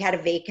say if we had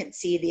a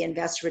vacancy, the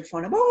investor would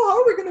phone up, oh,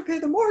 how are we going to pay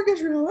the mortgage?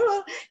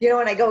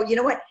 And I go, you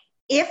know what?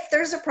 If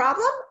there's a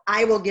problem,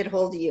 I will get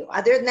hold of you.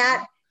 Other than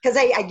that, because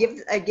I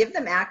give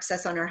them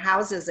access on our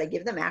houses. I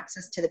give them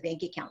access to the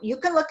bank account. You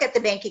can look at the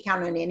bank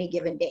account on any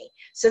given day.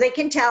 So they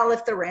can tell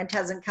if the rent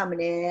hasn't come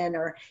in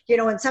or,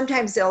 and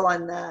sometimes they'll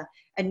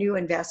a new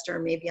investor,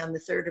 maybe on the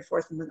third or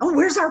fourth month, oh,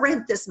 where's our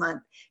rent this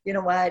month? You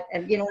know what?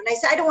 And, and I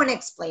said, I don't want to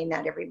explain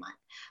that every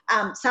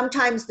month.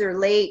 Sometimes they're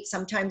late.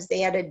 Sometimes they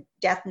had a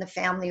death in the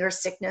family or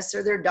sickness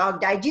or their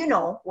dog died. You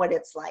know what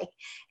it's like.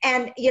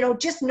 And,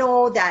 just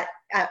know that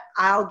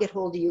I'll get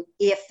hold of you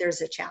if there's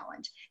a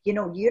challenge. You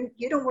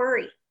don't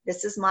worry.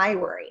 This is my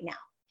worry now.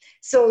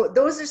 So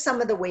those are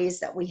some of the ways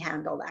that we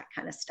handle that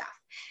kind of stuff.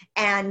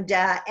 And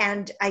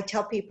I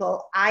tell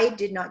people, I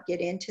did not get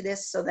into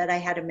this so that I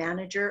had a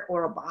manager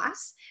or a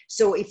boss.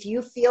 So if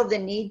you feel the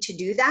need to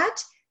do that,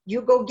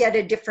 you go get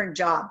a different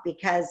job,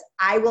 because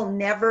I will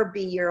never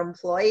be your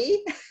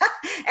employee.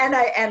 and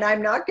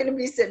I'm not going to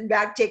be sitting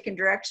back taking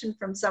direction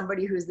from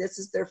somebody this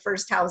is their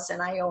first house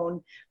and I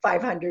own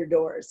 500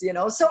 doors, So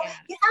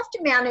you have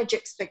to manage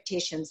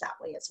expectations that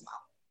way as well.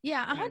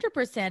 Yeah,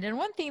 100%. And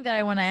one thing that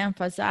I want to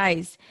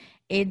emphasize,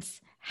 it's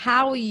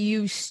how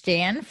you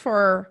stand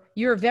for,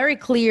 you're very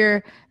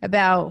clear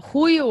about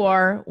who you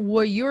are,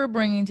 what you're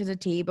bringing to the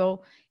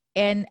table,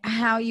 and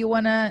how you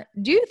want to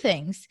do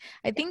things.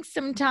 I think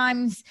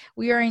sometimes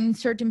we are in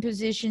certain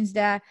positions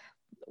that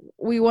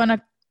we want to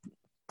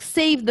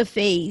save the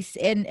face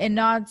and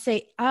not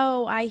say,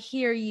 oh, I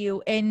hear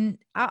you. And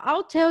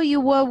I'll tell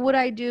you what would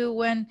I do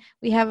when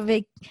we have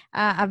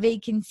a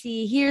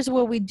vacancy. Here's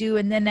what we do.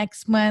 And then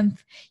next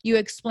month you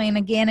explain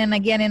again and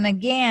again and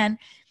again.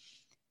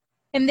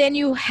 And then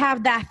you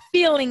have that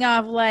feeling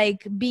of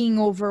like being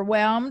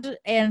overwhelmed.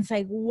 And it's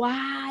like,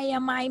 why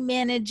am I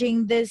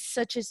managing this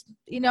such as,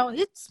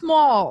 it's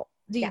small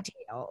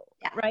detail,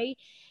 right?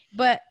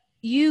 But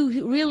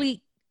you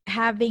really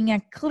having a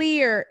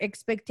clear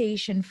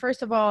expectation,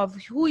 first of all, of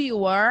who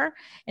you are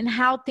and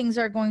how things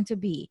are going to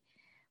be.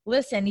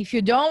 Listen, if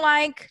you don't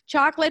like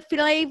chocolate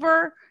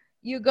flavor,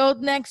 you go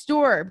next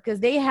door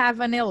because they have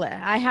vanilla.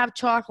 I have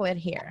chocolate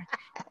here.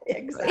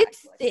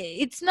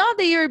 Exactly. It's not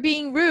that you're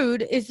being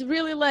rude. It's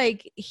really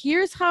like,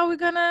 here's how we're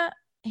going to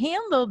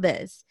handle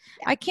this.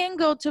 I can't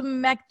go to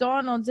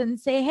McDonald's and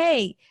say,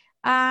 hey,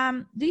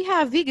 do you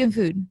have vegan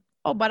food?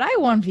 Oh, but I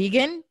want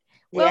vegan.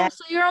 Well,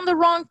 so you're on the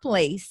wrong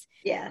place.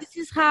 Yes. This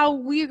is how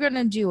we're going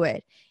to do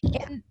it.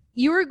 And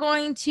you're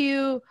going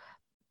to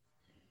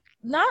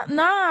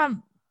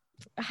not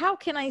how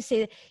can I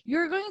say that?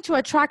 You're going to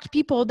attract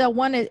people that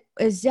want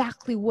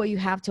exactly what you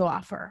have to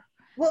offer.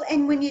 Well,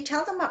 and when you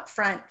tell them up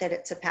front that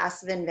it's a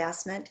passive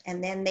investment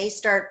and then they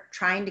start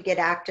trying to get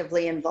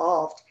actively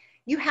involved,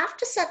 you have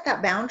to set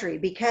that boundary,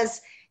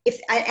 because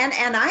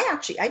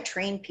I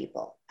train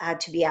people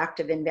to be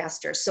active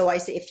investors. So I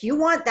say, if you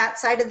want that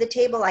side of the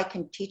table, I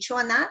can teach you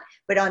on that.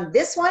 But on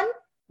this one,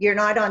 you're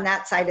not on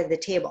that side of the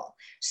table.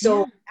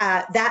 So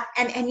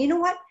and you know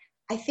what?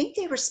 I think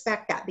they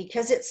respect that,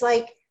 because it's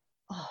like,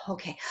 oh,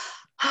 okay,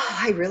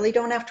 I really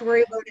don't have to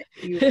worry about it.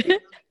 You really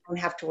don't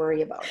have to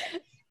worry about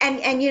it. And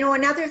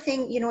another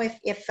thing,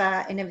 if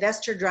an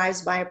investor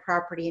drives by a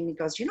property and he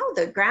goes,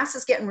 the grass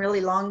is getting really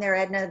long there,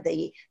 Edna,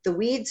 the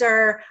weeds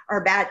are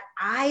bad.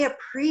 I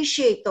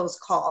appreciate those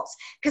calls,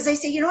 because I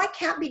say, I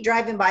can't be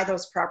driving by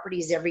those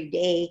properties every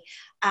day.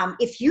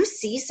 If you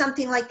see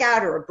something like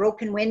that, or a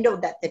broken window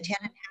that the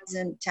tenant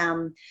hasn't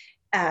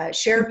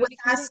shared with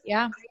us,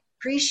 I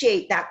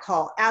appreciate that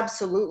call.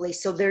 Absolutely.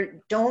 So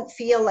don't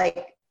feel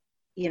like,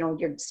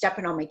 you're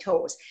stepping on my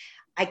toes.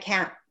 I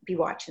can't be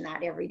watching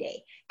that every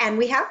day. And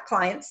we have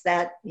clients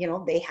that,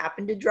 they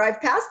happen to drive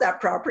past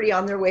that property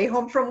on their way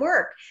home from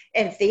work.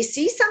 And if they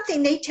see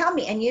something, they tell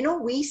me. And,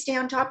 we stay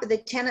on top of the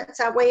tenants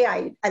that way.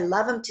 I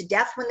love them to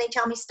death when they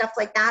tell me stuff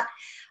like that.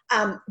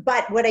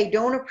 But what I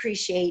don't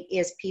appreciate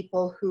is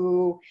people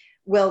who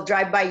will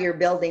drive by your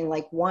building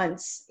like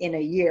once in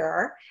a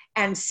year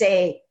and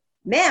say,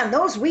 man,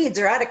 those weeds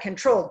are out of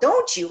control.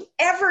 Don't you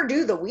ever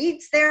do the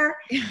weeds there?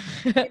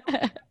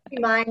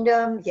 Remind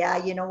them,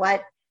 you know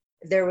what?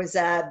 There was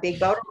a big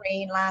bout of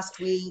rain last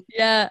week.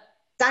 Yeah.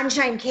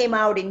 Sunshine came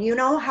out, and you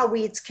know how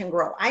weeds can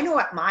grow. I know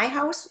at my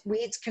house,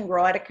 weeds can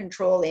grow out of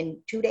control in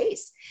 2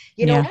 days.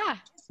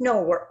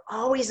 No, we're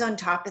always on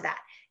top of that.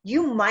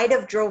 You might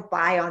have drove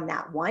by on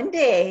that one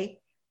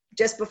day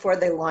just before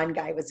the lawn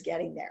guy was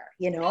getting there,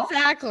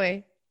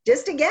 Exactly.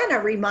 Just again, a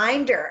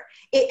reminder.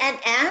 And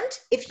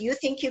if you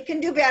think you can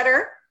do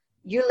better,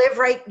 you live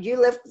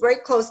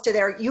right close to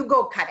there, you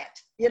go cut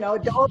it.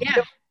 Don't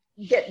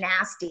get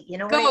nasty.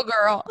 Go,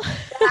 girl.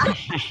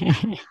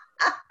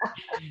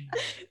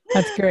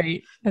 That's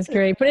great.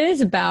 But it is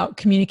about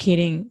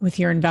communicating with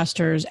your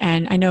investors.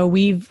 And I know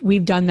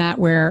we've done that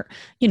where,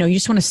 you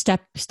just want to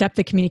step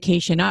the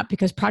communication up,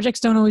 because projects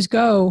don't always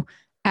go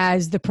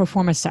as the pro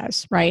forma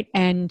says, right?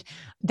 And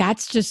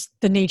that's just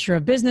the nature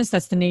of business.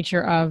 That's the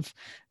nature of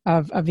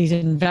these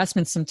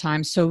investments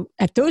sometimes. So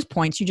at those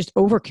points, you just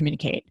over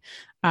communicate.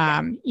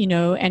 And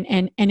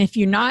if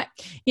you're not,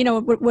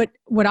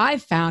 what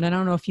I've found, and I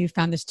don't know if you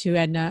found this too,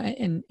 Edna,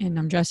 and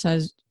I'm just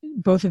as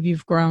both of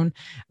you've grown,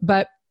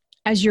 but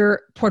as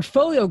your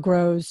portfolio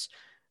grows,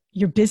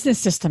 your business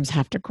systems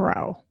have to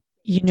grow.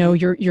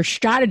 Your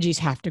strategies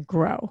have to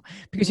grow,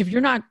 because if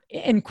you're not,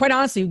 and quite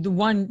honestly, the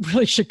one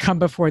really should come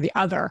before the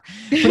other,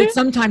 but it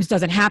sometimes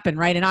doesn't happen,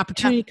 right? An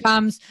opportunity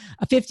comes,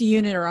 a 50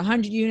 unit or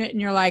 100 unit,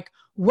 and you're like,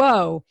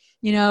 whoa,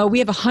 we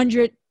have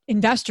 100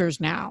 investors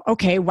now.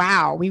 Okay,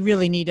 wow, we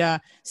really need to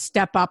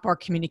step up our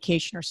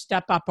communication or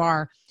step up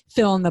our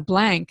fill in the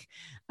blank.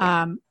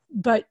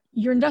 But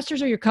your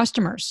investors are your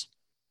customers.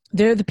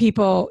 They're the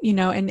people,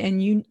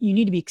 and you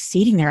need to be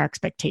exceeding their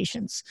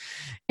expectations.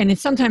 And it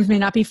sometimes may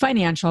not be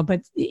financial,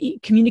 but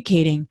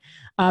communicating,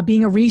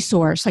 being a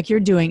resource like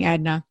you're doing,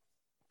 Edna,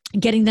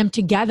 getting them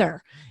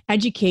together,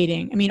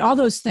 educating, all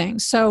those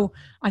things. So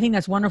I think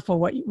that's wonderful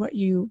what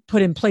you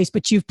put in place,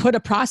 but you've put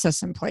a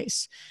process in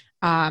place.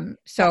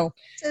 So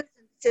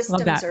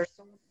systems are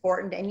so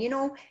important.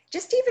 And,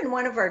 just even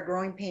one of our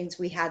growing pains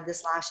we had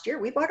this last year,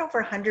 we bought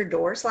over 100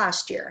 doors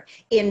last year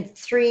in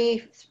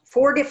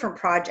 4 different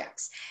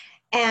projects.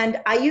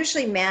 And I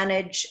usually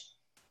manage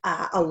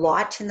a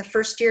lot in the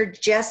first year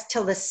just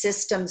till the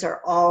systems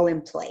are all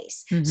in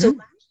place. Mm-hmm. So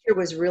last year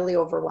was really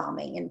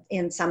overwhelming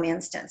in some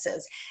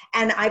instances.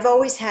 And I've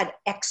always had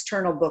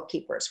external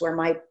bookkeepers where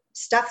my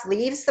stuff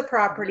leaves the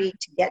property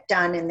to get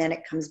done and then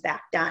it comes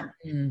back done.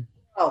 Mm.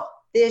 Oh,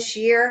 this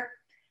year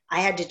I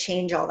had to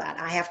change all that.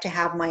 I have to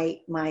have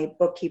my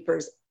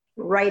bookkeepers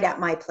right at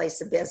my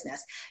place of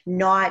business,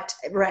 not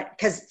right,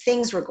 because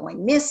things were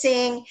going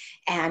missing.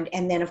 And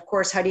then of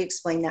course, how do you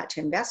explain that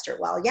to investor?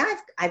 Well, yeah,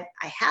 I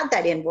had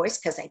that invoice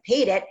because I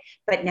paid it,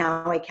 but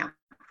now I can't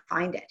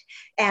find it.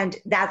 And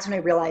that's when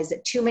I realized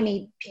that too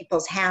many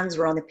people's hands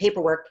were on the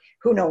paperwork.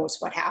 Who knows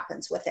what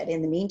happens with it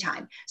in the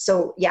meantime.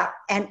 So yeah.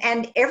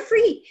 And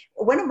every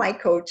one of my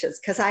coaches,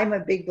 because I'm a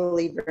big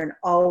believer in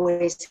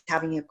always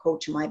having a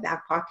coach in my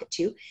back pocket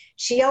too.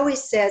 She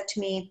always said to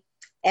me,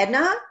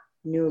 Edna,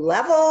 new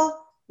level,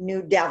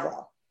 new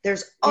devil.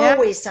 There's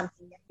always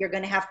something that you're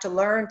going to have to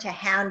learn to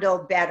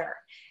handle better.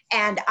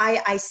 And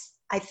I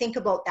think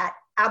about that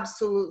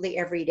absolutely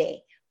every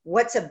day.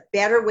 What's a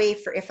better way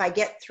for, if I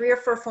get 3 or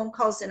 4 phone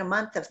calls in a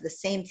month of the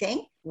same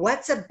thing,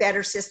 what's a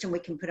better system we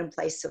can put in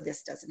place so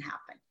this doesn't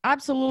happen?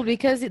 Absolutely,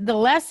 because the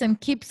lesson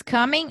keeps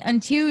coming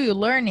until you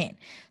learn it.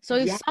 So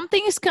if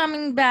something is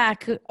coming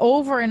back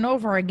over and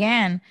over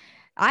again,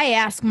 I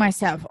ask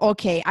myself,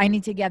 okay, I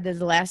need to get this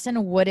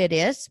lesson, what it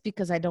is,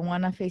 because I don't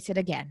want to face it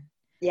again.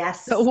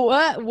 Yes. So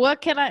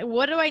what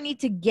do I need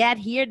to get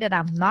here that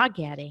I'm not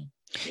getting?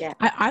 Yeah,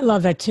 I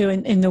love that too.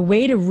 And the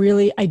way to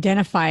really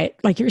identify it,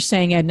 like you're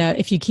saying, Edna,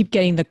 if you keep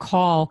getting the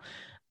call,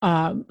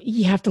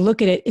 you have to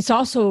look at it. It's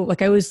also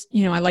like I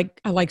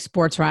like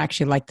sports, or I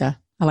actually like the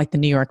I like the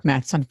New York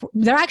Mets.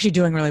 They're actually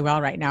doing really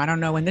well right now. I don't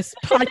know when this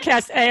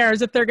podcast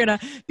airs if they're going to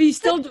be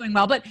still doing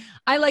well, but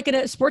I like it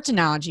a sports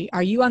analogy.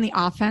 Are you on the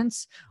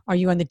offense? Are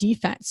you on the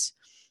defense?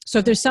 So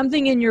if there's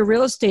something in your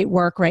real estate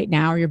work right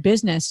now or your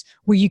business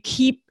where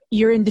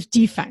you're in the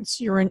defense,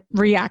 you're in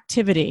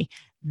reactivity,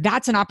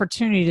 that's an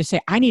opportunity to say,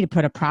 I need to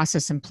put a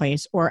process in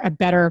place or a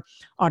better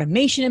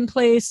automation in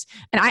place.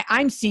 And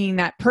I'm seeing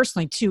that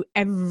personally too,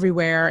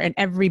 everywhere and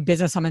every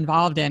business I'm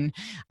involved in.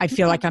 I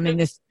feel like I'm in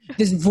this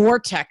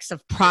vortex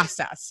of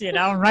process,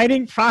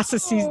 writing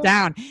processes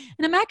down.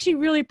 And I'm actually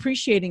really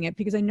appreciating it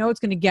because I know it's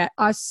going to get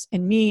us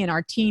and me and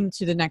our team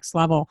to the next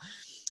level.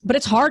 But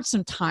it's hard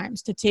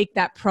sometimes to take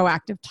that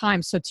proactive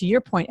time. So to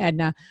your point,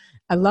 Edna,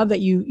 I love that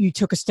you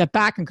took a step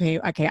back and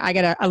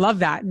I love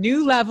that.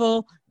 New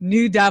level,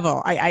 new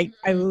devil. I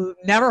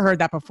never heard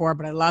that before,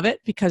 but I love it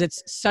because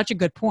it's such a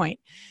good point.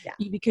 Yeah.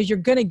 Because you're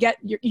going to get,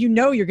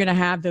 you're going to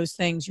have those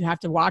things. You have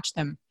to watch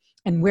them.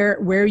 And where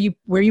are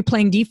you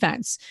playing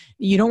defense?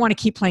 You don't want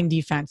to keep playing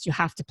defense. You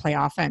have to play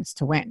offense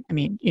to win. I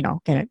mean,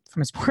 get it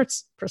from a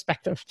sports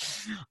perspective.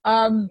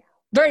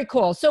 Very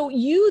cool. So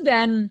you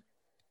then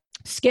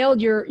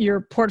scaled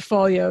your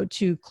portfolio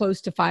to close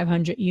to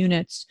 500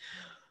 units.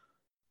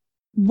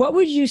 What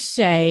would you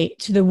say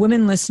to the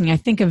women listening? I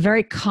think a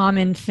very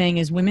common thing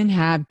is women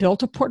have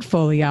built a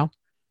portfolio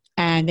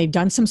and they've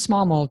done some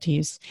small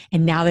multis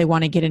and now they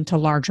want to get into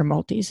larger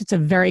multis. It's a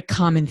very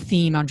common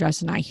theme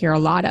Andres and I hear a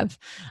lot of.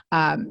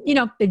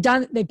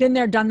 They've been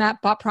there, done that,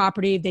 bought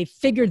property, they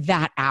figured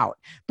that out,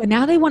 but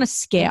now they want to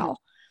scale.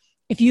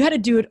 If you had to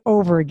do it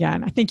over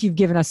again, I think you've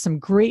given us some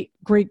great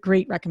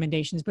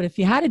recommendations, but if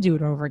you had to do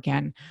it over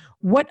again,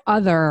 what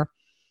other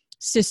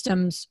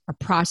systems or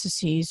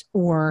processes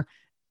or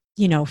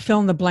fill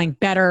in the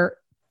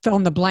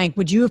blank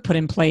would you have put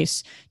in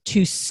place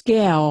to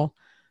scale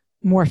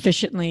more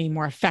efficiently,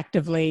 more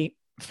effectively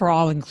for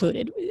all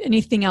included?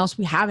 Anything else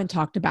we haven't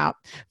talked about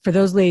for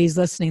those ladies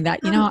listening that,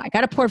 I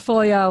got a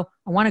portfolio,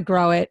 I want to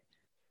grow it,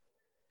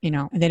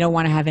 and they don't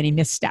want to have any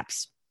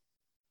missteps?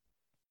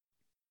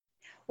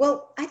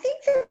 Well, I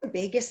think the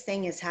biggest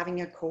thing is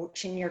having a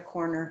coach in your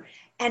corner.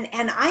 And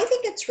I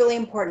think it's really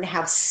important to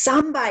have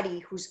somebody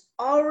who's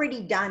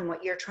already done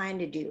what you're trying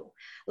to do.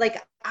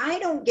 Like, I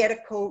don't get a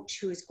coach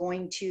who's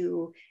going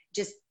to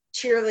just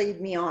cheerlead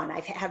me on.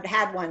 I've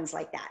had ones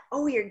like that.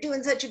 Oh, you're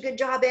doing such a good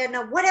job,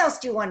 Edna. What else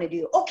do you want to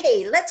do?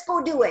 Okay, let's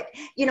go do it.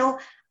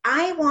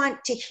 I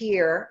want to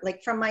hear,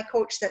 like from my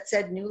coach that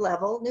said, new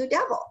level, new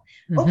devil.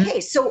 Mm-hmm. Okay,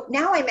 so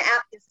now I'm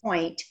at this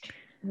point.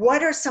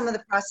 What are some of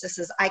the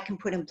processes I can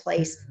put in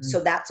place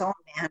so that's all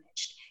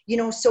managed?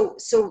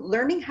 So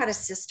learning how to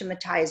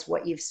systematize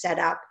what you've set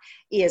up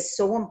is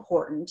so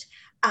important.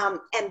 And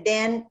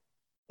then,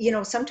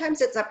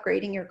 sometimes it's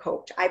upgrading your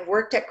coach. I've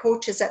worked at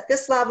coaches at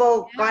this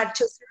level, got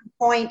to a certain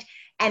point,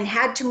 and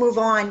had to move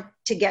on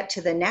to get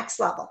to the next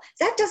level.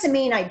 That doesn't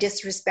mean I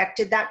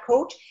disrespected that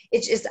coach.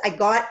 It's just I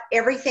got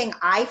everything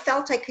I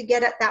felt I could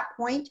get at that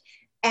point.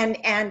 And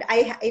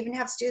I even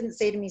have students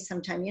say to me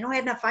sometime,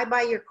 Edna, if I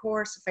buy your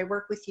course, if I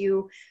work with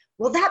you,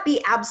 will that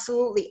be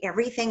absolutely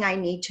everything I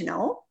need to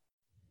know?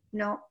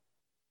 No.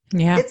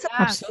 Yeah, it's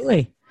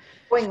absolutely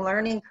going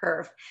learning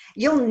curve.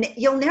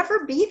 You'll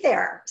never be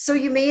there. So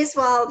you may as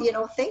well,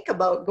 think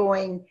about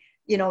going,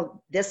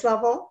 this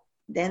level,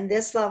 then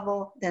this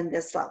level, then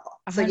this level.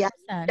 100%.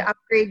 So to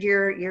upgrade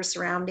your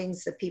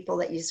surroundings, the people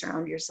that you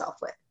surround yourself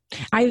with.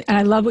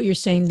 I love what you're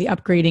saying, the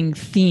upgrading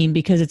theme,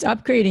 because it's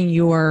upgrading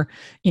your,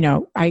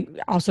 I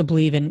also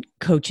believe in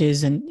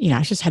coaches and,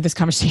 I just had this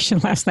conversation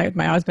last night with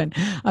my husband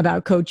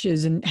about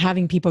coaches and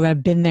having people that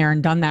have been there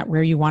and done that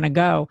where you want to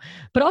go,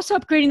 but also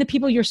upgrading the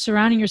people you're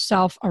surrounding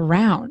yourself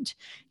around.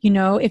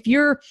 If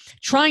you're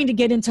trying to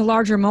get into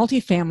larger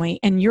multifamily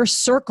and your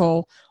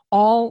circle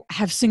all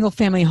have single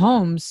family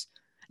homes,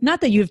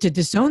 not that you have to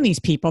disown these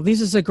people.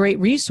 This is a great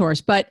resource,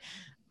 but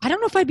I don't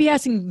know if I'd be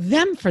asking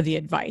them for the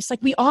advice.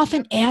 Like, we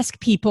often ask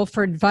people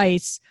for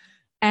advice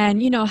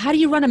and, how do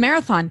you run a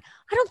marathon?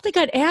 I don't think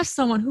I'd ask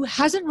someone who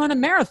hasn't run a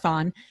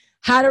marathon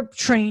how to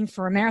train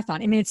for a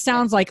marathon. I mean, it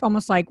sounds like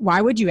almost like,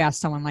 why would you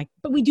ask someone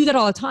but we do that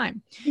all the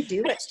time. You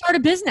do. How to start a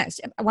business.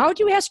 Why would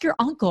you ask your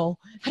uncle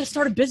how to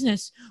start a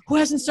business who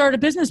hasn't started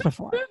a business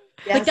before?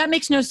 Yes. Like, that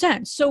makes no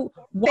sense. So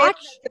watch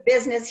the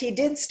business he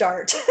did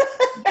start.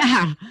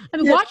 Yeah.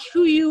 Watch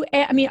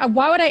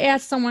why would I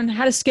ask someone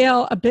how to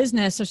scale a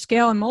business or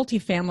scale a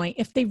multifamily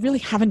if they really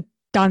haven't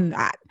done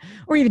that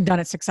or even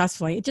done it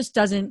successfully? It just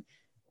doesn't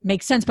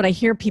make sense. But I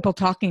hear people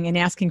talking and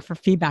asking for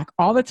feedback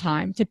all the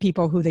time to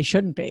people who they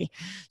shouldn't be.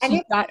 So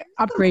you've got to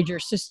upgrade your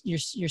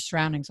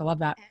surroundings. I love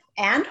that.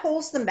 And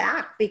holds them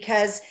back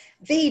because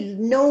they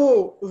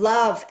know,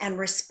 love, and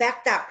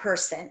respect that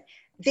person.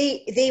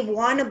 They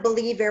want to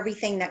believe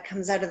everything that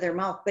comes out of their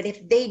mouth. But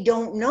if they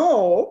don't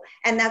know,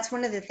 and that's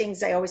one of the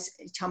things I always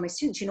tell my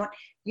students,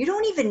 you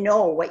don't even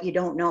know what you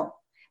don't know.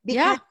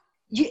 Because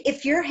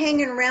if you're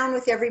hanging around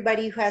with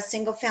everybody who has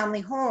single family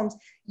homes,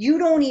 you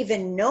don't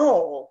even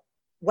know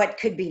what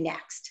could be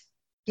next,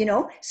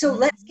 So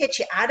let's get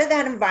you out of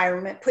that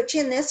environment, put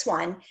you in this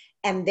one,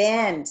 and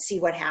then see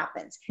what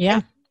happens. Yeah.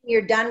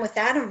 you're done with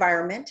that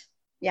environment,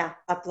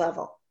 up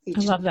level. I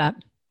love that.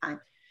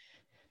 Time.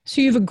 So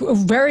you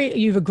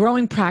have a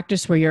growing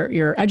practice where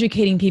you're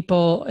educating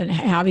people and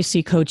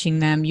obviously coaching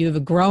them. You have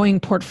a growing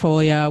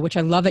portfolio, which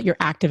I love that you're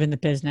active in the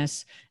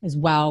business as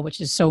well, which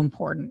is so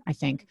important, I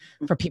think,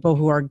 for people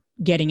who are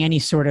getting any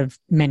sort of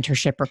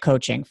mentorship or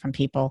coaching from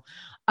people.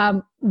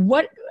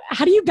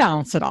 How do you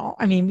balance it all?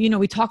 I mean,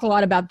 we talk a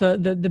lot about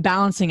the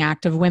balancing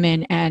act of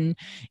women, and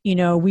we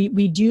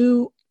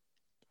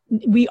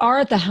are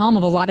at the helm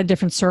of a lot of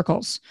different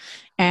circles,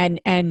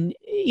 and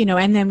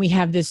then we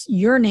have this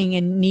yearning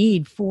and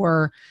need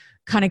for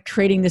kind of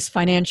creating this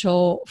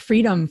financial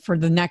freedom for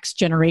the next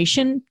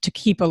generation to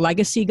keep a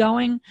legacy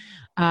going,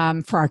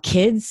 for our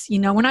kids.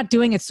 We're not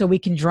doing it so we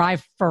can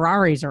drive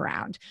Ferraris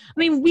around. I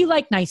mean, we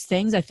like nice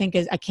things. I think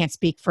I can't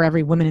speak for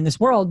every woman in this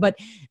world, but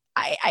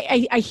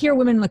I hear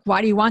women like,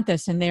 why do you want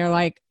this? And they're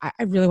like, I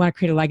really want to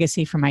create a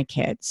legacy for my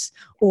kids,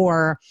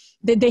 or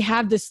they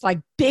have this like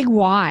big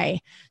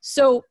why.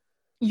 So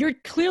you're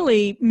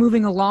clearly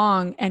moving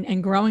along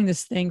and growing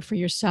this thing for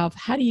yourself.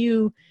 How do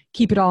you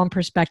keep it all in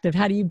perspective?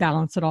 How do you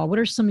balance it all? What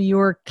are some of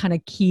your kind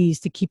of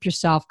keys to keep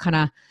yourself kind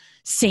of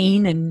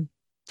sane and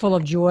full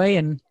of joy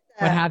and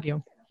what have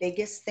you?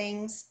 Biggest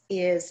things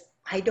is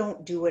I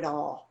don't do it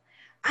all.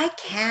 I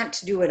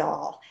can't do it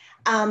all.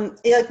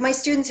 Like my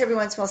students, every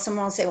once in a while,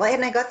 someone will say, well,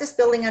 Edna, I got this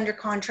building under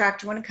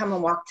contract. You want to come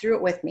and walk through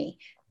it with me?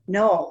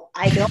 No,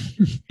 I don't.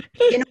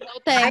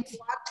 I've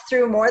walked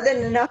through more than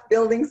enough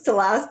buildings to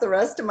last the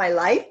rest of my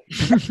life.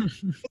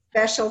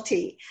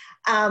 Specialty.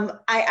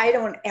 I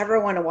don't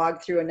ever want to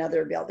walk through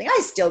another building. I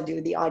still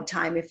do the odd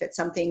time if it's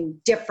something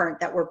different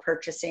that we're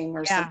purchasing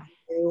or something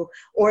new,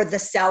 or the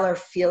seller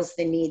feels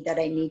the need that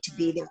I need to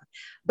be there.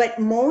 But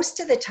most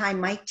of the time,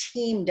 my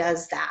team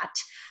does that.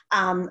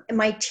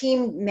 My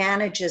team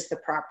manages the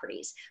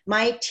properties.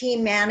 My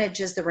team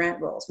manages the rent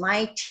rolls.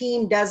 My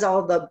team does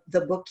all the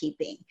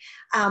bookkeeping.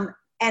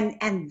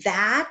 And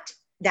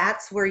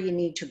that's where you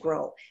need to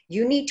grow.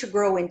 You need to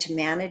grow into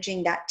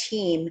managing that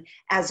team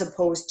as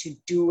opposed to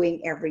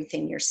doing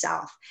everything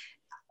yourself,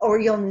 or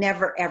you'll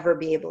never, ever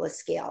be able to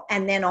scale.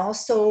 And then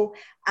also,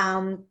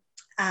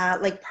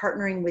 like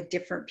partnering with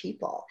different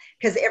people.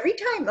 Because every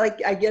time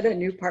like I get a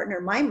new partner,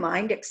 my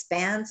mind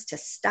expands to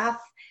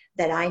stuff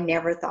that I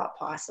never thought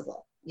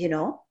possible,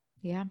 Yeah.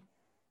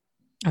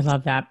 I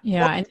love that.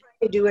 Yeah. And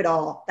to do it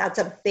all. That's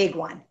a big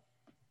one.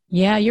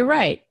 Yeah, you're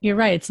right. You're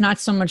right. It's not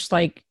so much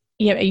like,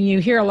 and you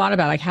hear a lot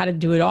about like how to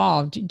do it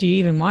all. Do you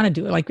even want to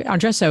do it? Like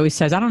Andressa always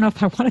says, I don't know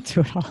if I want to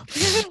do it all.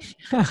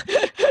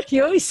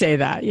 You always say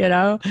that,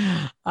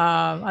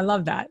 I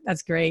love that.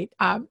 That's great.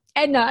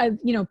 Edna, I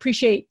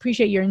appreciate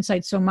your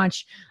insight so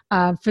much.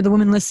 For the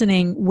women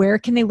listening, where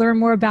can they learn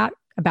more about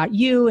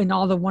you and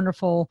all the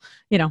wonderful,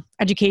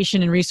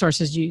 education and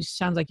resources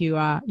sounds like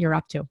you're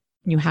up to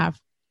and you have?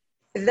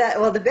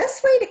 The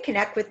best way to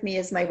connect with me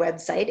is my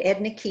website,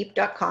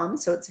 ednakeep.com.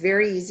 So it's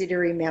very easy to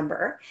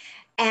remember.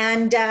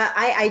 And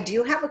I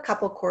do have a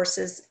couple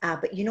courses,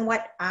 but you know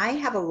what? I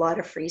have a lot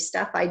of free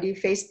stuff. I do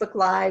Facebook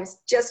Lives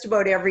just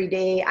about every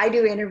day. I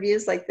do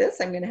interviews like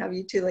this. I'm going to have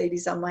you two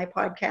ladies on my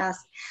podcast.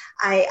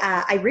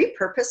 I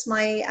repurpose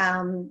my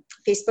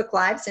Facebook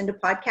Lives into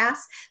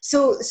podcasts.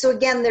 So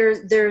again,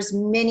 there's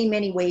many,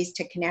 many ways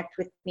to connect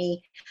with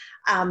me.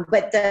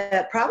 But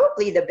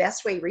probably the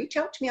best way, reach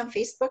out to me on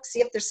Facebook, see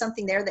if there's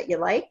something there that you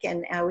like.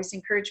 And I always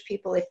encourage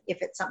people, if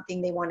it's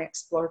something they want to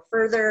explore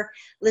further,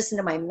 listen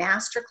to my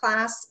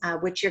masterclass,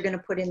 which you're going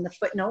to put in the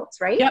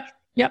footnotes, right? Yep.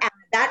 And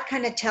that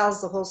kind of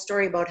tells the whole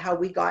story about how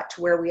we got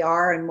to where we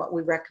are and what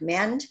we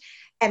recommend.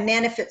 And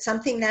then if it's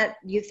something that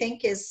you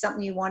think is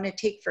something you want to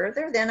take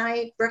further, then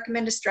I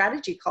recommend a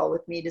strategy call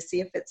with me to see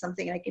if it's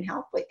something I can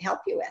help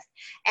you with.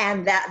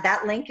 And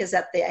that link is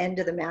at the end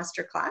of the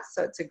master class.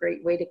 So it's a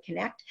great way to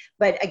connect.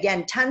 But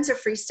again, tons of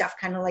free stuff,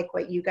 kind of like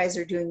what you guys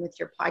are doing with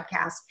your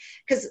podcast,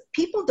 because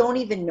people don't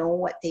even know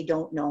what they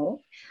don't know.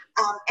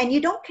 And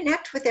you don't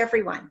connect with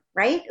everyone,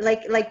 right?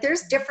 Like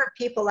there's different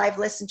people I've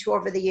listened to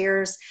over the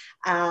years.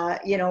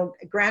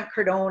 Grant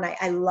Cardone,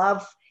 I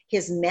love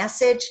his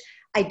message.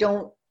 I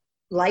don't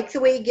like the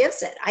way he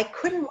gives it. I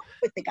couldn't work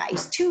with the guy.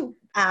 He's too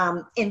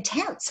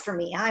intense for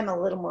me. I'm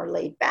a little more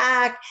laid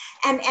back.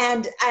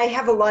 And I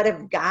have a lot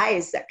of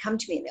guys that come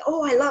to me and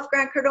I love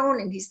Grant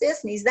Cardone and he's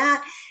this and he's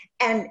that.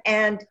 And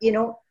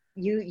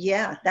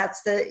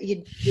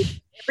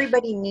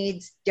everybody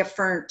needs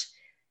different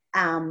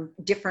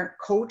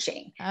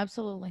coaching.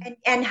 Absolutely.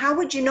 And how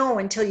would you know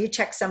until you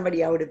check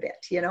somebody out a bit,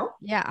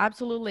 Yeah,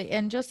 absolutely.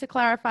 And just to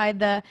clarify,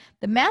 the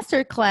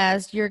master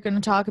class, you're going to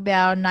talk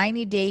about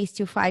 90 days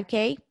to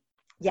 5K.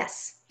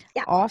 Yes.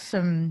 Yeah.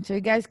 Awesome. So you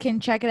guys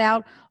can check it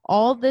out.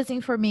 All this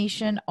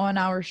information on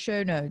our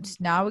show notes.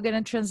 Now we're going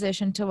to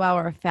transition to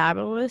our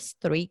fabulous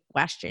 3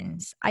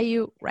 questions. Are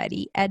you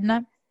ready,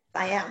 Edna?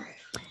 I am.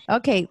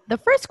 Okay. The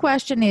first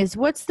question is,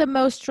 what's the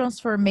most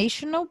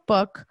transformational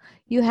book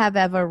you have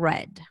ever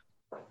read?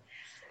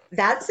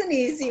 That's an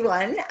easy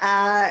one.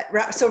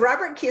 So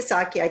Robert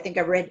Kiyosaki, I think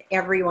I've read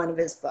every one of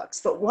his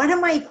books, but one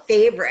of my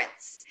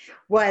favorites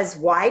was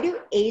Why Do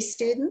A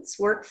Students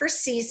Work for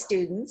C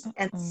Students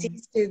and C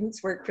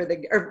Students Work for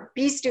or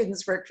B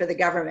Students Work for the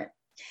Government?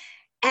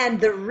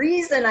 And the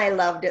reason I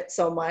loved it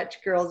so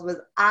much, girls, was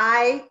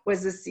I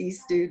was a C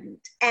student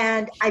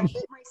and I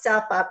beat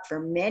myself up for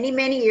many,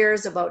 many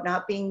years about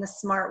not being the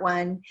smart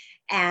one.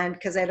 And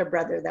because I had a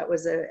brother that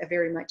was a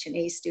very much an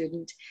A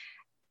student,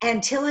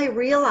 until I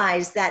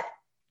realized that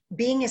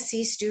being a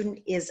C student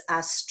is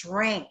a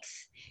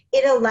strength.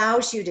 It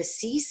allows you to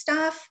see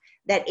stuff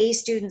that A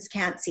students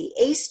can't see.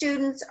 A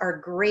students are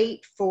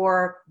great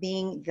for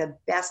being the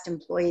best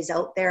employees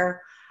out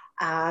there,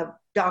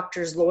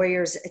 doctors,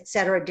 lawyers,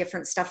 etc.,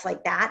 different stuff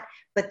like that,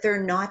 but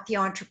they're not the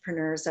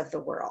entrepreneurs of the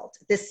world.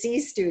 The C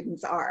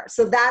students are.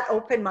 So that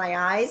opened my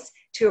eyes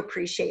to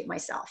appreciate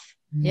myself.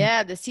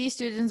 Yeah, the C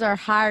students are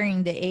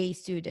hiring the A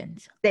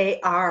students. They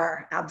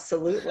are,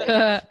 absolutely.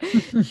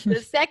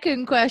 The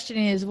second question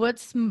is,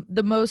 what's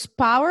the most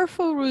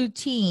powerful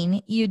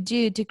routine you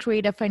do to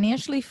create a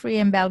financially free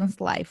and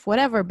balanced life,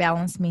 whatever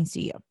balance means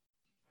to you?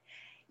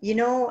 You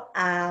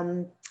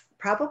know,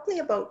 probably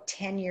about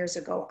 10 years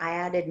ago, I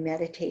added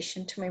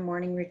meditation to my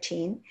morning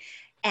routine.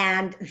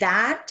 And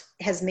that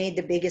has made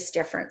the biggest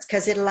difference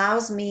because it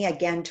allows me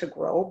again to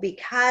grow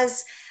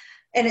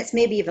and it's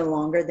maybe even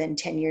longer than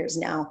 10 years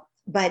now.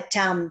 But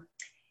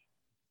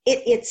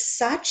it's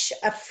such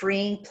a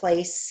freeing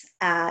place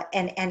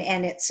and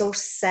it's so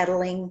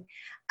settling,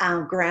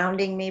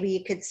 grounding, maybe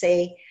you could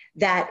say,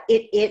 that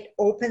it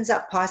opens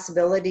up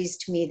possibilities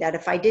to me that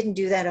if I didn't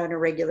do that on a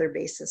regular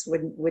basis,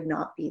 would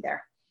not be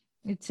there.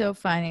 It's so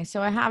funny.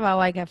 So I have a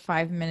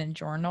 5-minute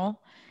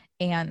journal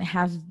and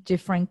has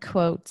different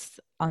quotes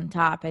on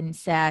top, and it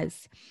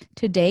says,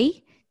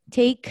 today,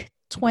 take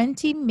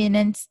 20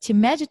 minutes to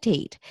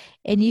meditate.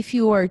 And if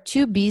you are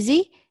too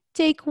busy,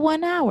 take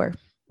 1 hour.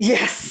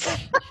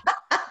 Yes,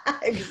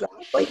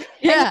 exactly.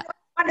 Yeah.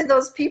 One of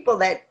those people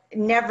that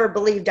never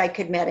believed I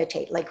could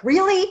meditate. Like,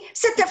 really?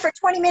 Sit there for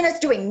 20 minutes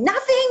doing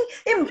nothing?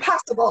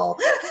 Impossible.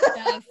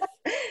 Yes.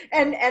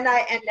 and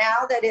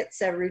now that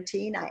it's a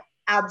routine, I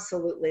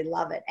absolutely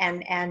love it.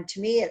 And to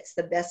me, it's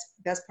the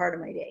best part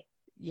of my day.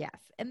 Yes.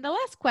 And the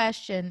last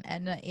question,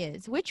 Edna,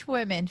 is which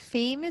woman,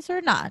 famous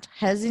or not,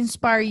 has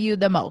inspired you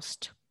the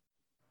most?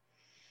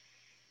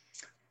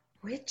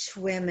 Which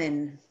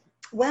women?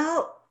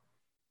 Well,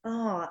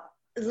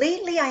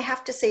 lately I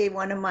have to say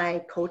one of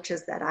my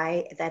coaches that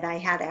I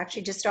had, I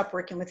actually just stopped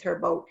working with her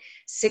about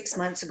 6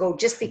 months ago,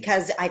 just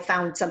because I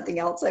found something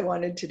else I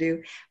wanted to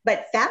do.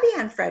 But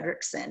Fabienne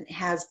Fredrickson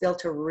has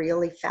built a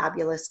really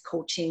fabulous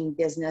coaching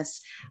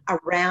business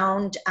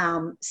around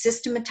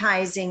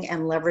systematizing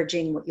and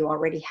leveraging what you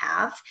already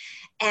have.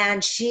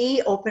 And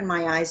she opened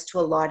my eyes to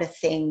a lot of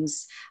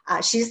things.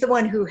 She's the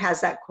one who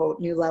has that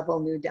quote, "New level,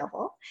 new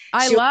devil."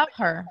 I love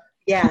her.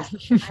 Yes.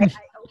 I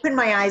opened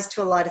my eyes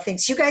to a lot of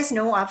things. You guys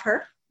know of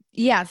her?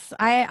 Yes.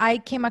 I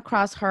came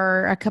across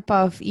her a couple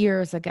of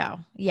years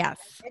ago. Yes.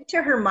 I went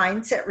to her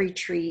mindset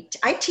retreat.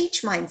 I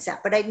teach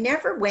mindset, but I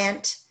never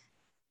went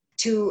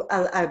to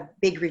a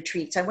big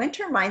retreat. So I went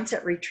to her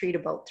mindset retreat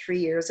about 3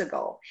 years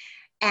ago,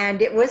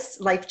 and it was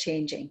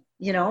life-changing.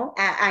 You know,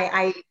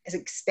 I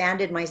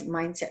expanded my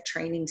mindset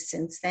training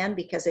since then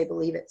because I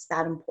believe it's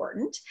that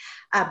important.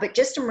 But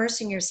just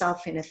immersing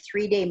yourself in a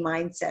 3-day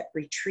mindset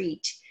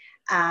retreat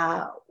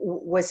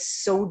was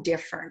so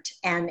different.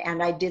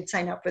 And I did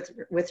sign up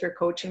with her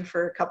coaching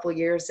for a couple of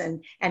years,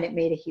 and it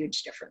made a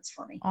huge difference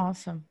for me.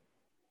 Awesome.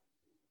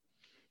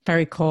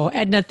 Very cool.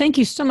 Edna, thank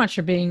you so much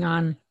for being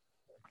on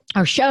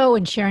our show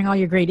and sharing all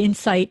your great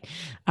insight.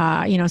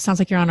 It sounds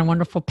like you're on a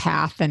wonderful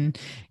path, and,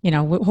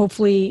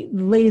 hopefully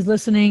ladies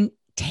listening,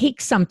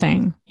 take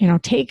something,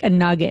 take a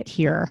nugget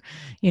here,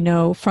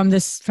 from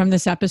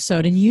this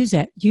episode and use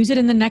it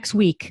in the next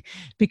week,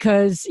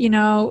 because,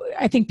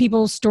 I think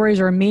people's stories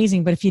are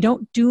amazing, but if you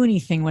don't do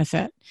anything with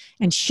it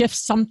and shift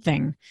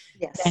something,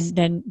 yes,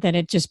 then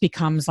it just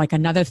becomes like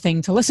another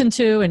thing to listen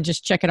to and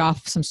just check it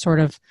off some sort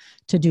of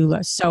to-do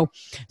list. So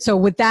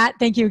with that,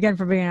 thank you again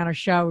for being on our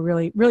show. We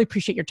really, really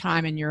appreciate your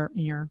time and your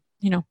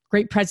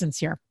great presence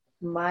here.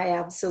 My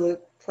absolute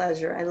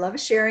pleasure. I love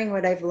sharing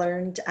what I've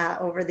learned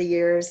over the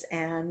years.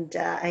 And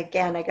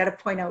again, I got to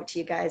point out to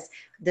you guys,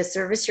 the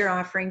service you're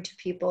offering to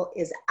people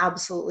is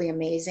absolutely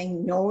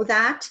amazing. Know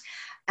that.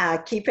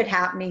 Keep it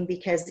happening,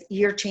 because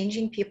you're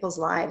changing people's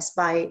lives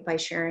by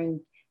sharing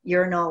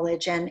your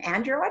knowledge and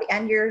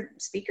your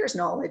speaker's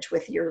knowledge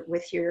with your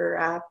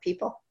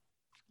people.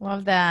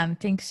 Love that.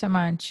 Thanks so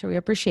much. We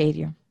appreciate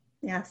you.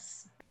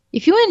 Yes.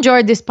 If you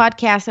enjoyed this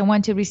podcast and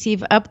want to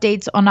receive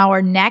updates on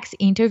our next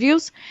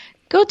interviews,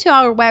 go to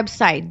our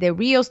website,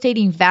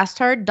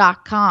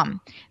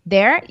 therealestateinvestor.com.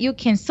 There, you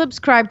can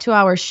subscribe to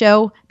our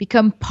show,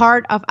 become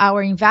part of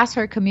our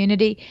investor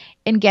community,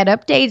 and get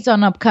updates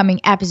on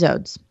upcoming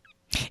episodes.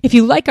 If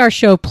you like our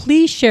show,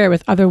 please share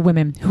with other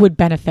women who would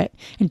benefit.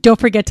 And don't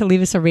forget to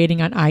leave us a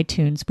rating on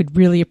iTunes. We'd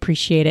really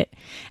appreciate it.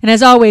 And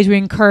as always, we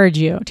encourage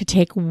you to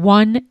take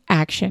one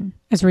action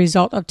as a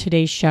result of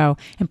today's show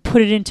and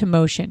put it into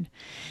motion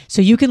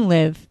so you can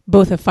live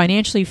both a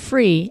financially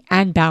free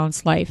and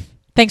balanced life.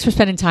 Thanks for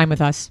spending time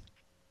with us.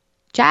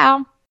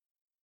 Ciao.